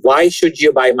is why should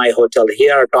you buy my hotel?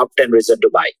 Here are top 10 reasons to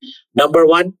buy. Number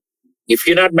one, if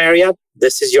you're not Marriott,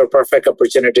 this is your perfect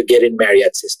opportunity to get in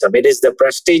Marriott system. It is the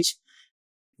prestige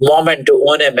moment to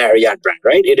own a Marriott brand,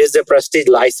 right? It is the prestige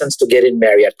license to get in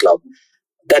Marriott Club.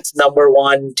 That's number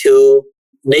one. Two,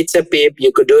 needs a PIP.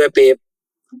 You could do a PIP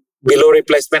below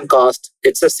replacement cost.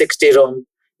 It's a 60 room.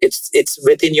 It's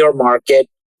within your market.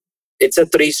 It's a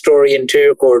 3-story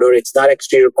interior corridor. It's not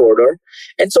exterior corridor.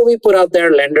 And so we put out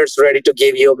there lenders ready to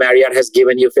give you. Marriott has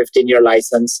given you 15-year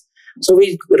license. So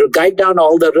we guide down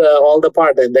all the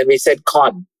part. And then we said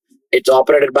con. It's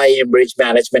operated by a bridge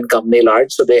management company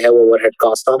large. So they have overhead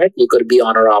cost on it. You could be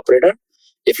owner operator.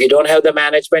 If you don't have the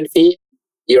management fee,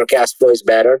 your cash flow is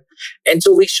better. And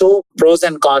so we show pros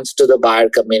and cons to the buyer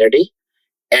community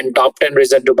and top 10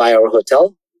 reason to buy our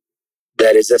hotel.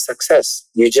 That is a success.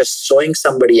 You're just showing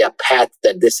somebody a path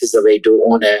that this is the way to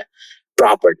own a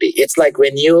property. It's like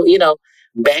when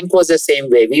bank was the same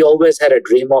way. We always had a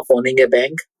dream of owning a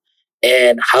bank.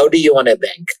 And how do you own a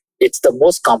bank? It's the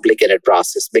most complicated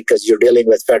process because you're dealing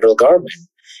with federal government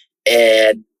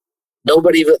and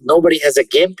nobody has a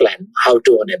game plan how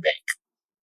to own a bank.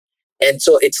 And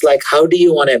so it's like, how do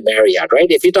you want a Marriott, right?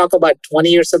 If you talk about 20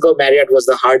 years ago, Marriott was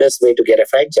the hardest way to get a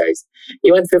franchise.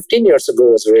 Even 15 years ago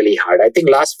was really hard. I think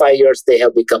last 5 years, they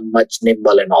have become much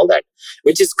nimble and all that,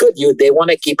 which is good. They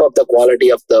want to keep up the quality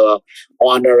of the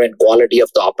owner and quality of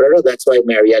the operator. That's why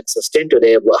Marriott sustained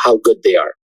today how good they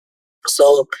are.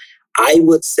 So I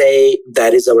would say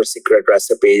that is our secret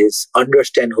recipe is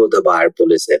understand who the buyer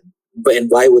pool is in and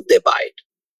why would they buy it.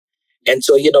 And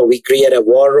so, we create a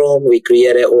war room, we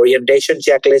create an orientation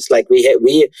checklist. Like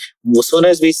as soon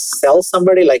as we sell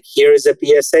somebody, like here is a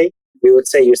PSA, we would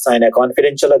say you sign a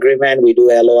confidential agreement, we do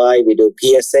LOI, we do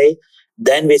PSA.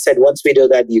 Then we said, once we do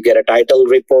that, you get a title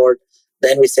report.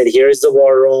 Then we said, here is the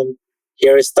war room,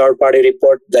 here is third party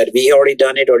report that we already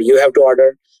done it, or you have to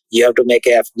order. You have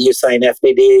to you sign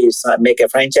FDD, make a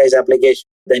franchise application,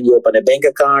 then you open a bank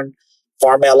account,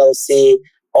 form LLC.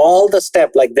 All the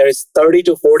step, like there is 30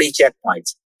 to 40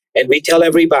 checkpoints. And we tell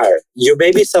every buyer, you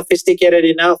may be sophisticated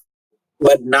enough,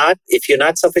 but if you're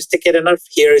not sophisticated enough,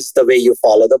 here is the way you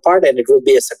follow the part and it will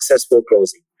be a successful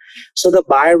closing. So the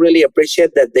buyer really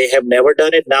appreciate that they have never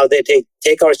done it. Now they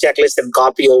take our checklist and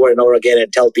copy over and over again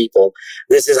and tell people,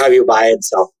 this is how you buy and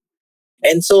sell.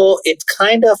 And so it's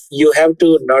kind of, you have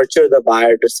to nurture the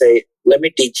buyer to say, let me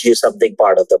teach you something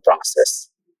part of the process.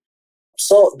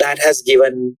 So that has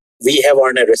we have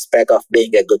earned a respect of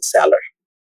being a good seller.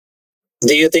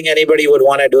 Do you think anybody would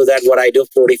want to do that? What I do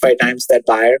 45 times that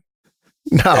buyer?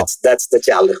 No. That's the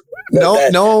challenge. No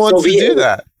one wants to do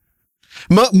that.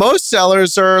 Most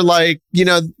sellers are like,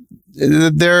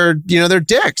 they're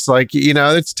dicks. Like,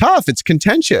 it's tough. It's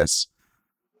contentious.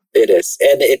 It is.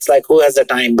 And it's like, who has the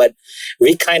time? But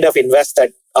we kind of invest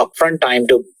that upfront time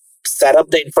to set up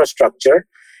the infrastructure.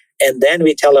 And then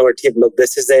we tell our team, look,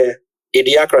 this is a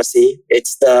idiocracy.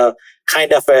 It's the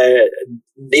kind of a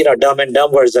dumb and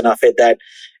dumb version of it that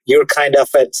you're kind of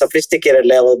at sophisticated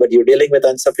level, but you're dealing with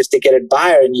unsophisticated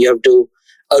buyer and you have to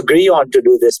agree on to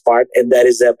do this part. And that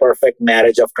is a perfect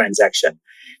marriage of transaction.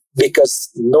 because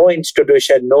no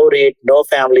institution, no REIT, no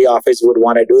family office would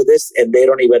want to do this, and they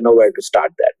don't even know where to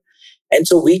start that. And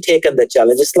so we taken the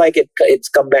challenge. It's like it's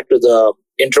come back to the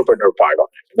entrepreneur part of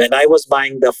it. When I was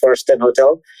buying the first 10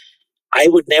 hotel, I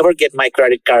would never get my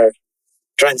credit card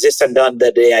transition done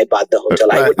the day I bought the hotel.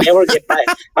 Right. I would never get my,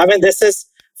 I mean, this is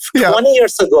 20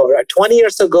 years ago, right? 20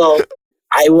 years ago,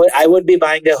 I would be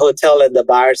buying a hotel and the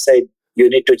buyer said, you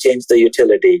need to change the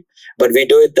utility. But we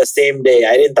do it the same day.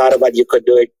 I didn't thought about you could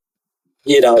do it,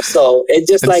 so it's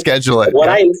just like schedule it. What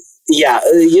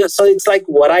so it's like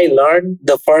what I learned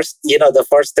the first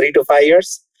 3 to 5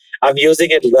 years, I'm using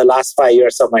it the last 5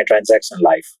 years of my transaction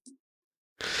life.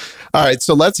 All right,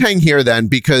 so let's hang here then,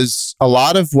 because a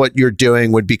lot of what you're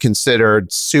doing would be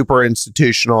considered super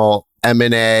institutional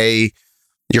M&A.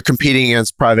 You're competing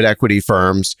against private equity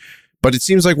firms, but it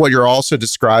seems like what you're also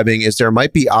describing is there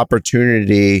might be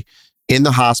opportunity in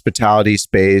the hospitality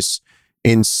space,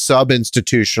 in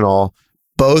sub-institutional,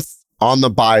 both on the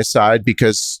buy side,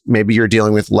 because maybe you're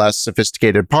dealing with less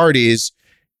sophisticated parties,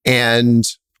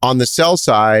 and on the sell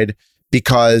side,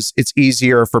 because it's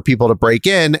easier for people to break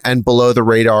in and below the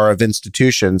radar of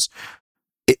institutions.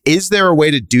 Is there a way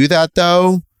to do that,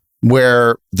 though,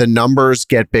 where the numbers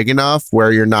get big enough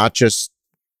where you're not just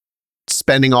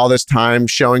spending all this time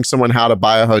showing someone how to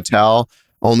buy a hotel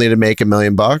only to make $1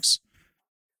 million?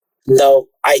 No,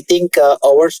 I think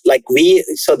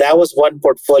so that was one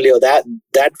portfolio. That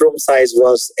room size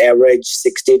was average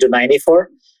 60 to 94.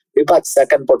 We bought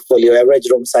second portfolio, average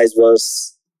room size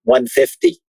was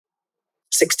 150.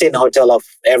 16 hotel of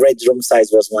average room size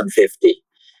was 150.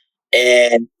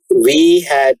 And we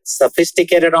had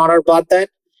sophisticated owner bought that,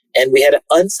 and we had an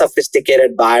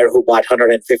unsophisticated buyer who bought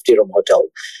 150 room hotel.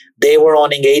 They were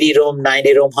owning 80 room,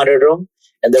 90 room, 100 room.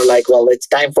 And they're like, well, it's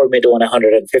time for me to own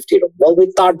 150 room. Well,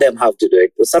 we taught them how to do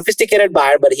it. A sophisticated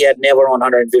buyer, but he had never owned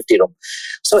 150 room.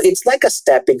 So it's like a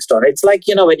stepping stone. It's like,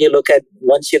 when you look at,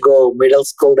 once you go middle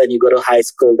school, then you go to high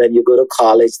school, then you go to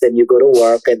college, then you go to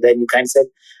work, and then you kind of said,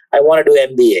 I want to do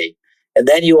MBA. And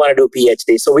then you want to do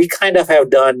PhD. So we kind of have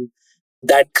done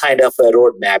that kind of a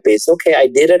roadmap. Is okay, I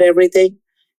did it everything,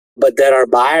 but there are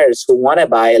buyers who want to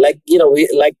buy.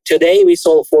 Today we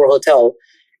sold 4 hotel,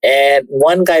 and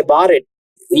one guy bought it.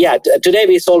 Today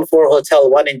we sold 4 hotel,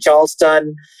 one in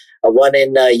Charleston, one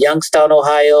in Youngstown,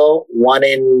 Ohio, one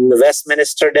in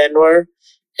Westminster, Denver,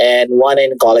 and one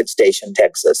in College Station,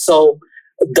 Texas. So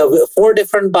the 4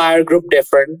 different buyer group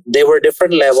they were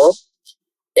different level.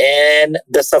 And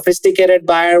the sophisticated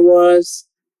buyer was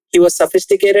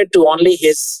sophisticated to only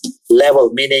his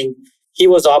level, meaning he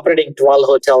was operating 12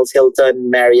 hotels, Hilton,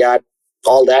 Marriott,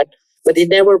 all that, but he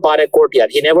never bought a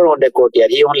courtyard. He never owned a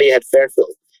courtyard. He only had Fairfield.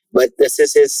 But this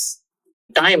is his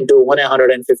time to own a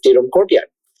 150 room courtyard.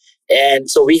 And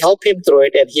so we helped him through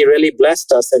it, and he really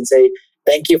blessed us and say,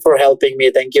 thank you for helping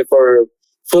me. Thank you for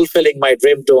fulfilling my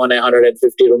dream to own a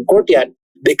 150 room courtyard,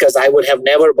 because I would have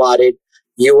never bought it.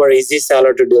 You were easy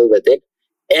seller to deal with it.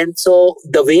 And so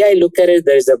the way I look at it,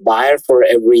 there's a buyer for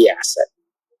every asset.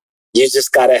 You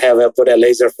just got to put a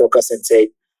laser focus and say,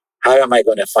 how am I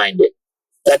going to find it?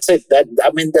 That's it.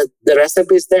 The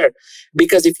recipe is there.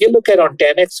 Because if you look at on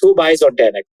 10X, who buys on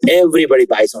 10X? Everybody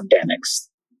buys on 10X.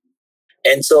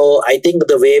 And so I think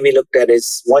the way we looked at it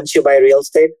is, once you buy real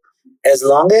estate, as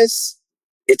long as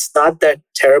it's not that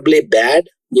terribly bad,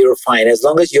 you're fine. As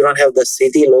long as you don't have the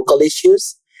city local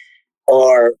issues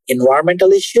or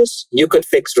environmental issues, you could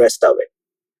fix rest of it.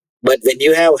 But when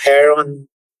you have hair on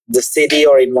the city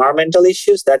or environmental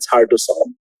issues, that's hard to solve.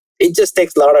 It just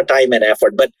takes a lot of time and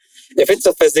effort. But if it's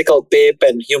a physical PIP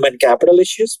and human capital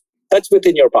issues, that's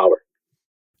within your power.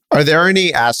 Are there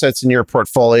any assets in your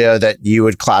portfolio that you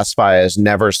would classify as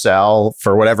never sell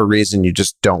for whatever reason? You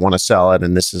just don't want to sell it,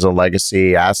 and this is a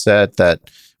legacy asset that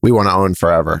we want to own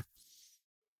forever?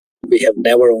 We have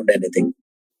never owned anything.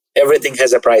 Everything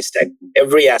has a price tag.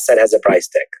 Every asset has a price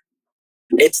tag.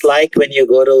 It's like when you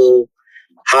go to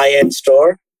high-end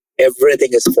store, everything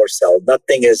is for sale.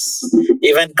 Nothing is,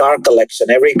 even car collection.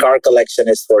 Every car collection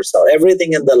is for sale.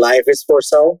 Everything in the life is for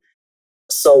sale.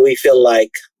 So we feel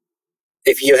like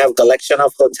if you have collection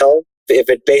of hotel, if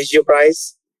it pays you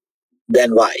price,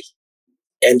 then why?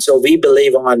 And so we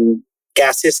believe on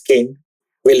cash is king.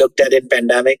 We looked at in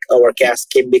pandemic, our cash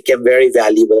king became very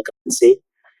valuable currency.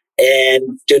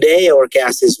 And today our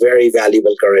cash is very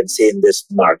valuable currency in this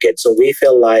market. So we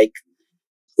feel like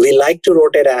we like to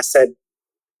rotate asset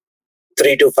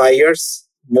 3 to 5 years,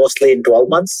 mostly in 12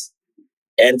 months.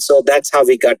 And so that's how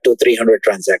we got to 300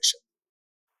 transactions.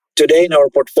 Today in our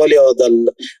portfolio,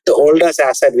 the oldest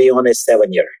asset we own is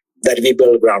 7 year that we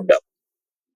built ground up.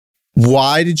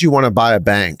 Why did you want to buy a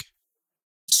bank?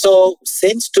 So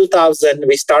since 2000,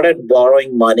 we started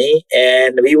borrowing money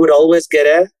and we would always get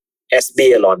a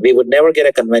SBA loan. We would never get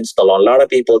a conventional loan. A lot of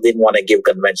people didn't want to give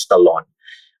conventional loan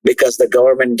because the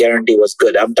government guarantee was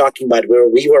good. I'm talking about where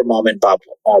we were mom and pop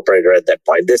operator at that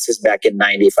point. This is back in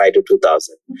 95 to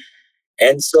 2000.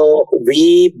 And so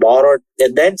we borrowed,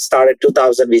 and then started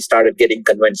 2000, we started getting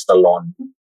conventional loan.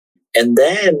 And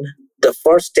then the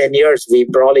first 10 years, we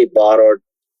probably borrowed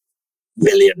 $1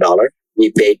 million.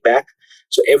 We paid back.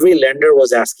 So every lender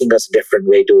was asking us a different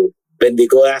way to, when we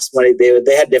go ask money,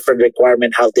 they had different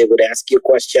requirement, how they would ask you a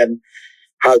question,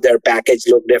 how their package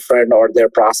looked different or their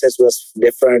process was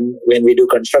different. When we do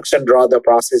construction draw, the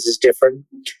process is different.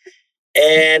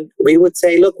 And we would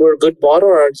say, look, we're a good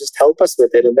borrower, just help us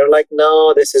with it. And they're like,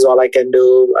 no, this is all I can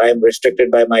do. I am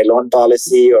restricted by my loan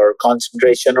policy or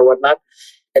concentration or whatnot.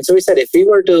 And so we said, if we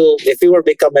were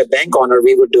become a bank owner,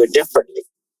 we would do it differently.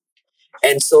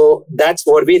 And so that's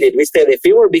what we did. We said, if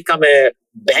we were become a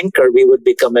banker, we would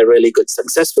become a really good,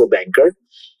 successful banker,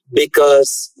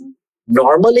 because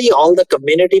normally all the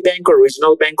community bank or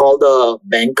regional bank, all the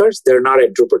bankers, they're not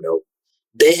entrepreneur.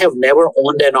 They have never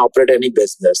owned and operated any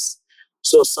business.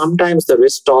 So sometimes the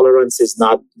risk tolerance is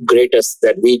not greatest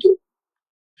that we do.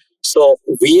 So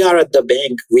we are at the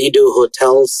bank, we do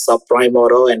hotels, subprime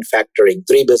auto, and factoring,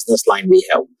 3 business line we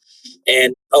have.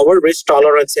 And our risk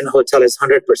tolerance in hotel is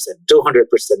 100%, 200%,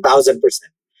 1000%.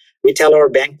 We tell our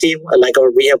bank team, like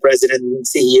we have president,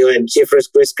 CEO, and chief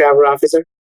risk cover officer,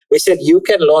 we said, you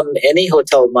can loan any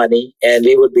hotel money and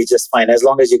we would be just fine. As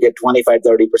long as you get 25,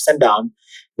 30% down,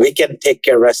 we can take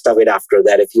care rest of it after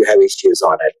that if you have issues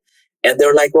on it. And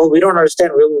they're like, well, we don't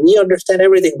understand. We understand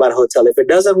everything about hotel. If it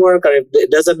doesn't work or if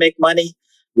it doesn't make money,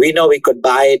 we know we could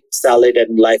buy it, sell it,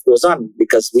 and life goes on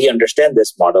because we understand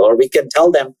this model. Or we can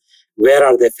tell them where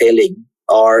are they failing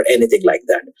or anything like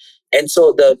that. And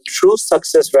so the true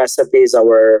success recipe is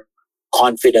our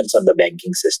confidence on the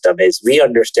banking system is we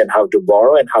understand how to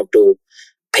borrow and how to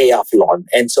pay off loan.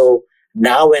 And so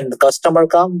now when the customer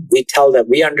come, we tell them,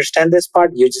 we understand this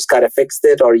part, you just got to fix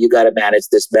it or you got to manage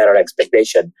this better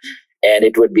expectation and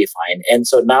it would be fine. And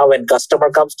so now when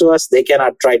customer comes to us, they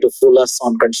cannot try to fool us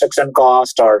on construction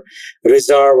cost or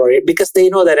reserve or because they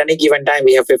know that any given time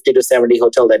we have 50 to 70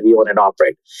 hotel that we own and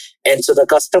operate. And so the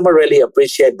customer really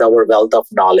appreciate our wealth of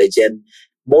knowledge. And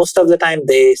most of the time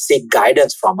they seek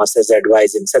guidance from us as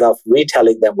advice instead of we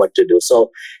telling them what to do. So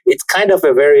it's kind of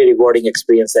a very rewarding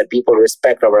experience that people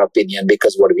respect our opinion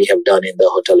because what we have done in the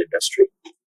hotel industry.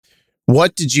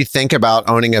 What did you think about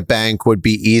owning a bank would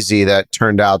be easy that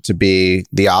turned out to be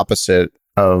the opposite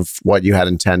of what you had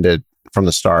intended from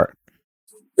the start?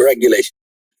 Regulation.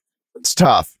 It's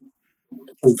tough.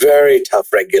 Very tough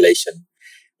regulation.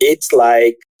 It's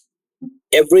like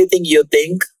everything you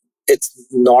think it's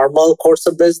normal course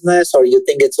of business or you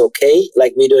think it's okay,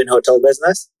 like we do in hotel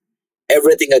business,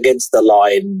 everything against the law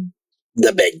in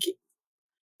the banking.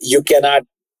 You cannot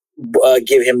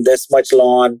give him this much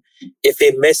loan. If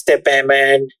he missed a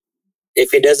payment, if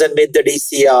he doesn't meet the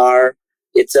DCR,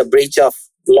 it's a breach of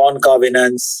loan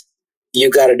covenants.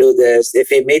 You got to do this. If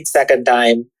he meets second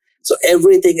time. So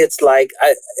everything, it's like,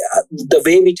 the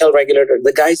way we tell regulator,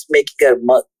 the guy's making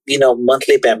a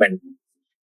monthly payment.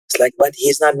 It's like, but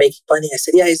he's not making money. I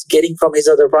said, yeah, he's getting from his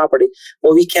other property.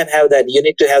 Well, we can't have that. You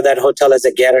need to have that hotel as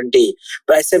a guarantee.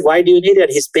 But I said, why do you need it?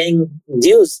 He's paying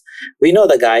dues. We know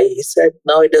the guy. He said,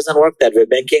 no, it doesn't work that way.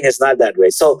 Banking is not that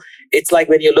way. So it's like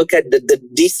when you look at the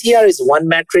DCR is one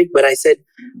metric, but I said,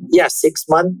 yeah, 6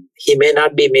 months, he may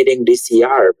not be meeting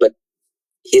DCR, but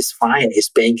he's fine. He's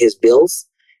paying his bills.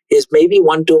 He's maybe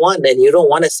 1-to-1, and you don't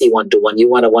want to see 1-to-1. You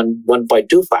want a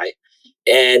 1.25.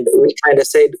 And we kind of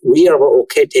said, we are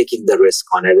okay taking the risk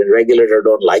on it. And regulator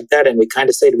don't like that. And we kind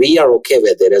of said, we are okay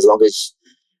with it as long as,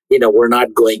 we're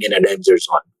not going in a danger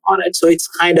zone on it. So it's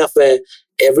kind of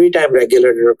every time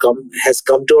regulator has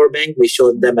come to our bank, we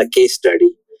showed them a case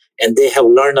study. And they have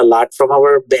learned a lot from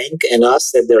our bank and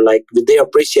us. And they're like, they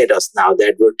appreciate us now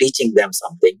that we're teaching them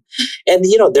something. And,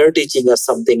 they're teaching us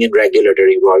something in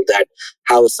regulatory world that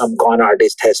how some con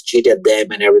artist has cheated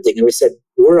them and everything. And we said,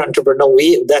 we're entrepreneur.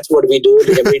 That's what we do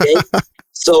every day.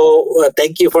 So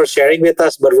thank you for sharing with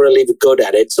us, but we're really good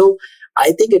at it. So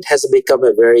I think it has become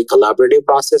a very collaborative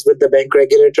process with the bank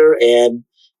regulator. And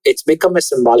it's become a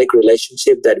symbolic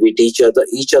relationship that we teach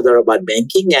each other about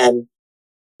banking. And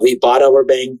we bought our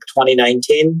bank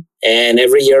 2019, and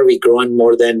every year we grow in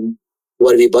more than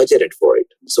what we budgeted for it.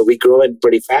 So we grow in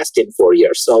pretty fast in 4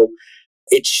 years. So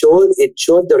it showed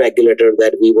the regulator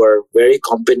that we were very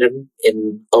competent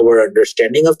in our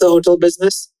understanding of the hotel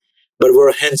business. but we're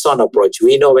a hands-on approach.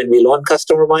 We know when we loan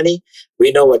customer money,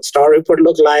 we know what star report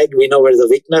look like, we know where the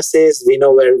weakness is, we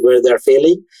know where they're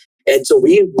failing. And so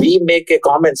we make a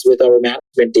comments with our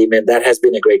management team, and that has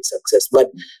been a great success. But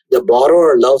the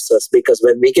borrower loves us because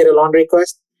when we get a loan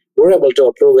request, we're able to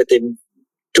approve it in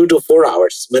 2 to 4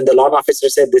 hours. When the loan officer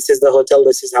said, this is the hotel,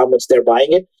 this is how much they're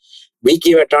buying it, we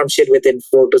give a term sheet within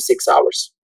 4 to 6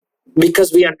 hours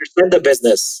because we understand the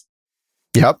business.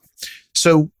 Yep.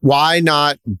 So why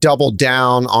not double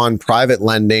down on private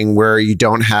lending where you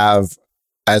don't have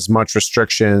as much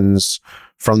restrictions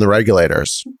from the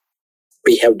regulators?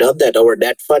 We have done that. Our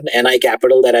debt fund, NI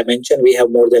Capital that I mentioned, we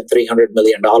have more than $300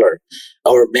 million.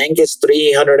 Our bank is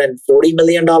 $340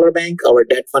 million bank. Our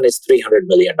debt fund is $300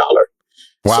 million.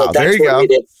 Wow, So there you go.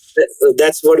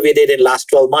 That's what we did in last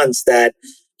 12 months, that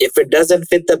if it doesn't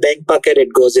fit the bank bucket,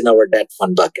 it goes in our debt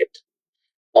fund bucket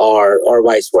or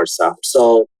vice versa.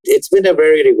 So it's been a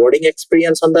very rewarding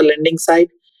experience on the lending side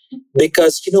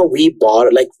because,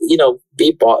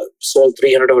 sold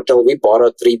 300 hotel, we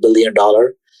borrowed $3 billion.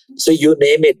 So you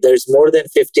name it, there's more than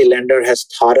 50 lender has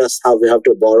taught us how we have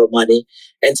to borrow money.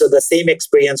 And so the same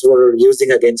experience we're using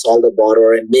against all the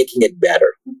borrower and making it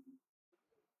better.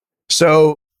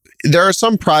 So there are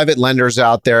some private lenders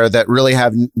out there that really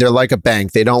they're like a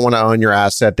bank. They don't want to own your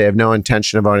asset. They have no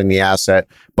intention of owning the asset,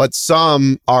 but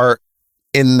some are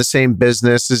in the same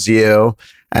business as you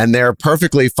and they're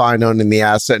perfectly fine owning the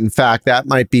asset. In fact, that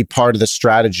might be part of the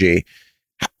strategy.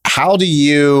 How do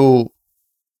you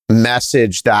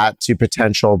message that to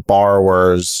potential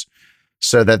borrowers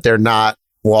so that they're not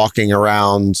walking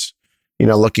around,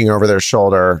 looking over their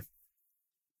shoulder,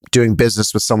 doing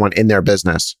business with someone in their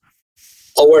business?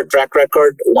 Our track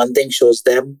record, one thing shows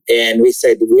them, and we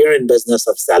said we're in business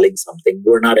of selling something.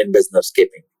 We're not in business of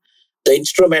keeping. The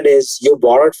instrument is you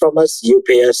borrowed from us, you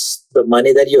pay us the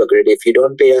money that you agreed. If you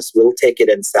don't pay us, we'll take it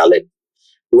and sell it.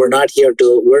 We're not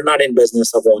in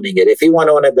business of owning it. If you want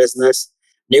to own a business,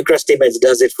 NewcrestImage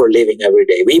does it for a living every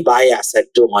day. We buy asset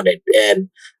to own it and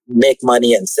make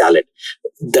money and sell it.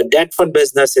 The debt fund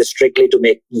business is strictly to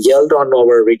make yield on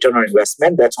our return on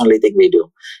investment. That's the only thing we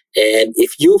do. And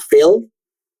if you fail,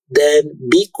 then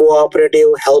be cooperative,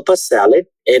 help us sell it.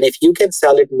 And if you can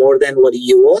sell it more than what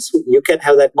you owe us, you can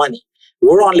have that money.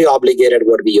 We're only obligated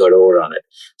what we owe on it.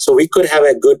 So we could have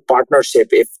a good partnership.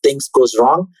 If things goes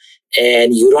wrong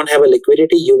and you don't have a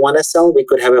liquidity, you want to sell, we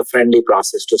could have a friendly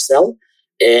process to sell.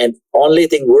 And only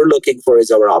thing we're looking for is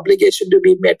our obligation to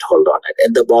be met hold on it.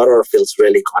 And the borrower feels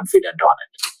really confident on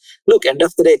it. Look, end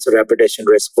of the day, it's a reputation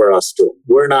risk for us too.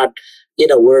 We're not,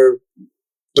 we're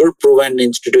proven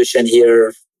institution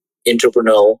here,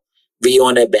 entrepreneurial. We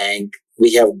own a bank.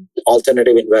 We have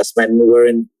alternative investment. We're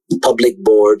in public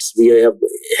boards. We have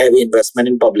heavy investment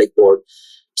in public board.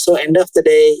 So end of the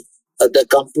day, the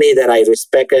company that I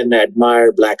respect and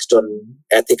admire, Blackstone,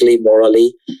 ethically,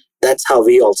 morally, that's how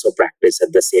we also practice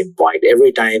at the same point.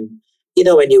 Every time,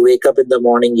 when you wake up in the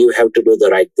morning, you have to do the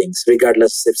right things.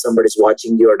 Regardless if somebody's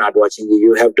watching you or not watching you,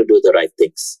 you have to do the right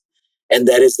things. And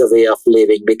that is the way of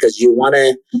living because you want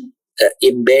to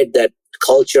embed that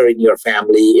culture in your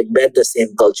family, embed the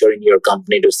same culture in your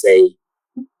company to say,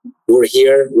 we're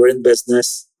here, we're in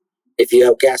business. If you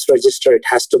have cash register, it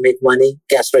has to make money.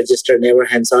 Cash register never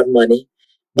hands out money.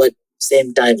 But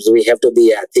same times, we have to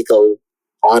be ethical,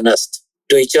 honest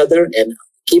to each other and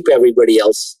keep everybody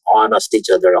else honest each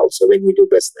other also when we do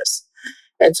business.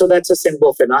 And so that's a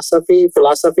simple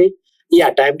philosophy. Yeah,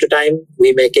 time to time,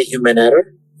 we make a human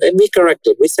error and we correct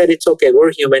it. We said, it's okay.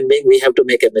 We're human beings. We have to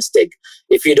make a mistake.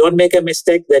 If you don't make a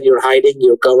mistake, then you're hiding,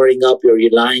 you're covering up, you're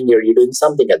lying, you're doing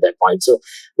something at that point. So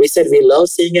we said, we love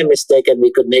seeing a mistake and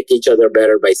we could make each other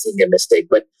better by seeing a mistake.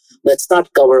 But let's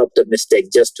not cover up the mistake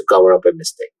just to cover up a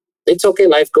mistake. It's okay.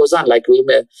 Life goes on. Like we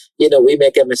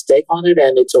make a mistake on it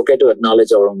and it's okay to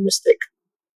acknowledge our own mistake.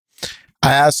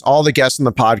 I asked all the guests on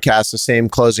the podcast the same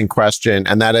closing question,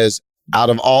 and that is, out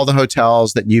of all the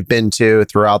hotels that you've been to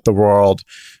throughout the world,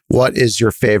 what is your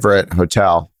favorite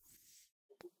hotel?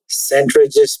 St.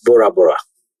 Regis Bora Bora.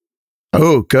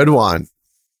 Oh, good one.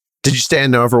 Did you stay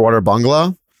in the Overwater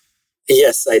Bungalow?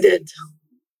 Yes, I did.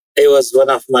 It was one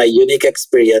of my unique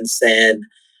experience and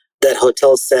that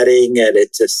hotel setting, and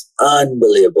it's just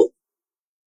unbelievable.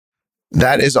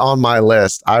 That is on my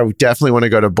list. I definitely want to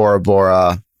go to Bora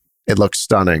Bora. It looks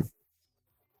stunning.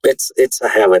 It's a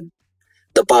heaven.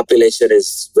 The population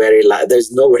is very low.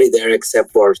 There's nobody there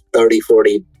except for 30,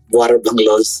 40 water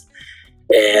bungalows.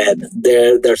 And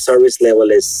their service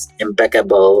level is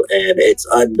impeccable and it's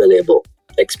unbelievable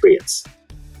experience.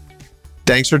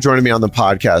 Thanks for joining me on the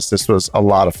podcast. This was a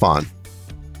lot of fun.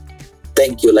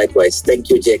 Thank you. Likewise. Thank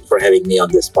you, Jake, for having me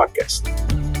on this podcast.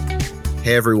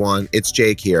 Hey everyone, it's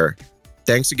Jake here.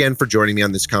 Thanks again for joining me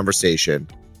on this conversation.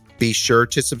 Be sure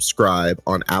to subscribe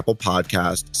on Apple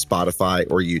Podcasts, Spotify,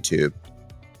 or YouTube.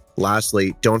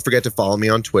 Lastly, don't forget to follow me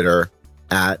on Twitter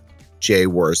at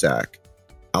 @JWurzak.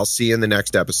 I'll see you in the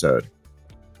next episode.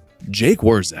 Jake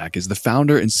Wurzak is the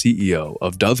founder and CEO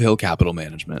of Dove Hill Capital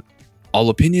Management.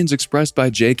 All opinions expressed by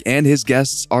Jake and his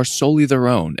guests are solely their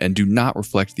own and do not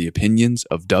reflect the opinions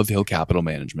of Dove Hill Capital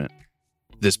Management.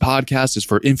 This podcast is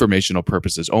for informational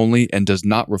purposes only and does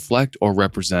not reflect or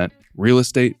represent real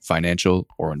estate, financial,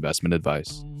 or investment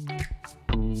advice.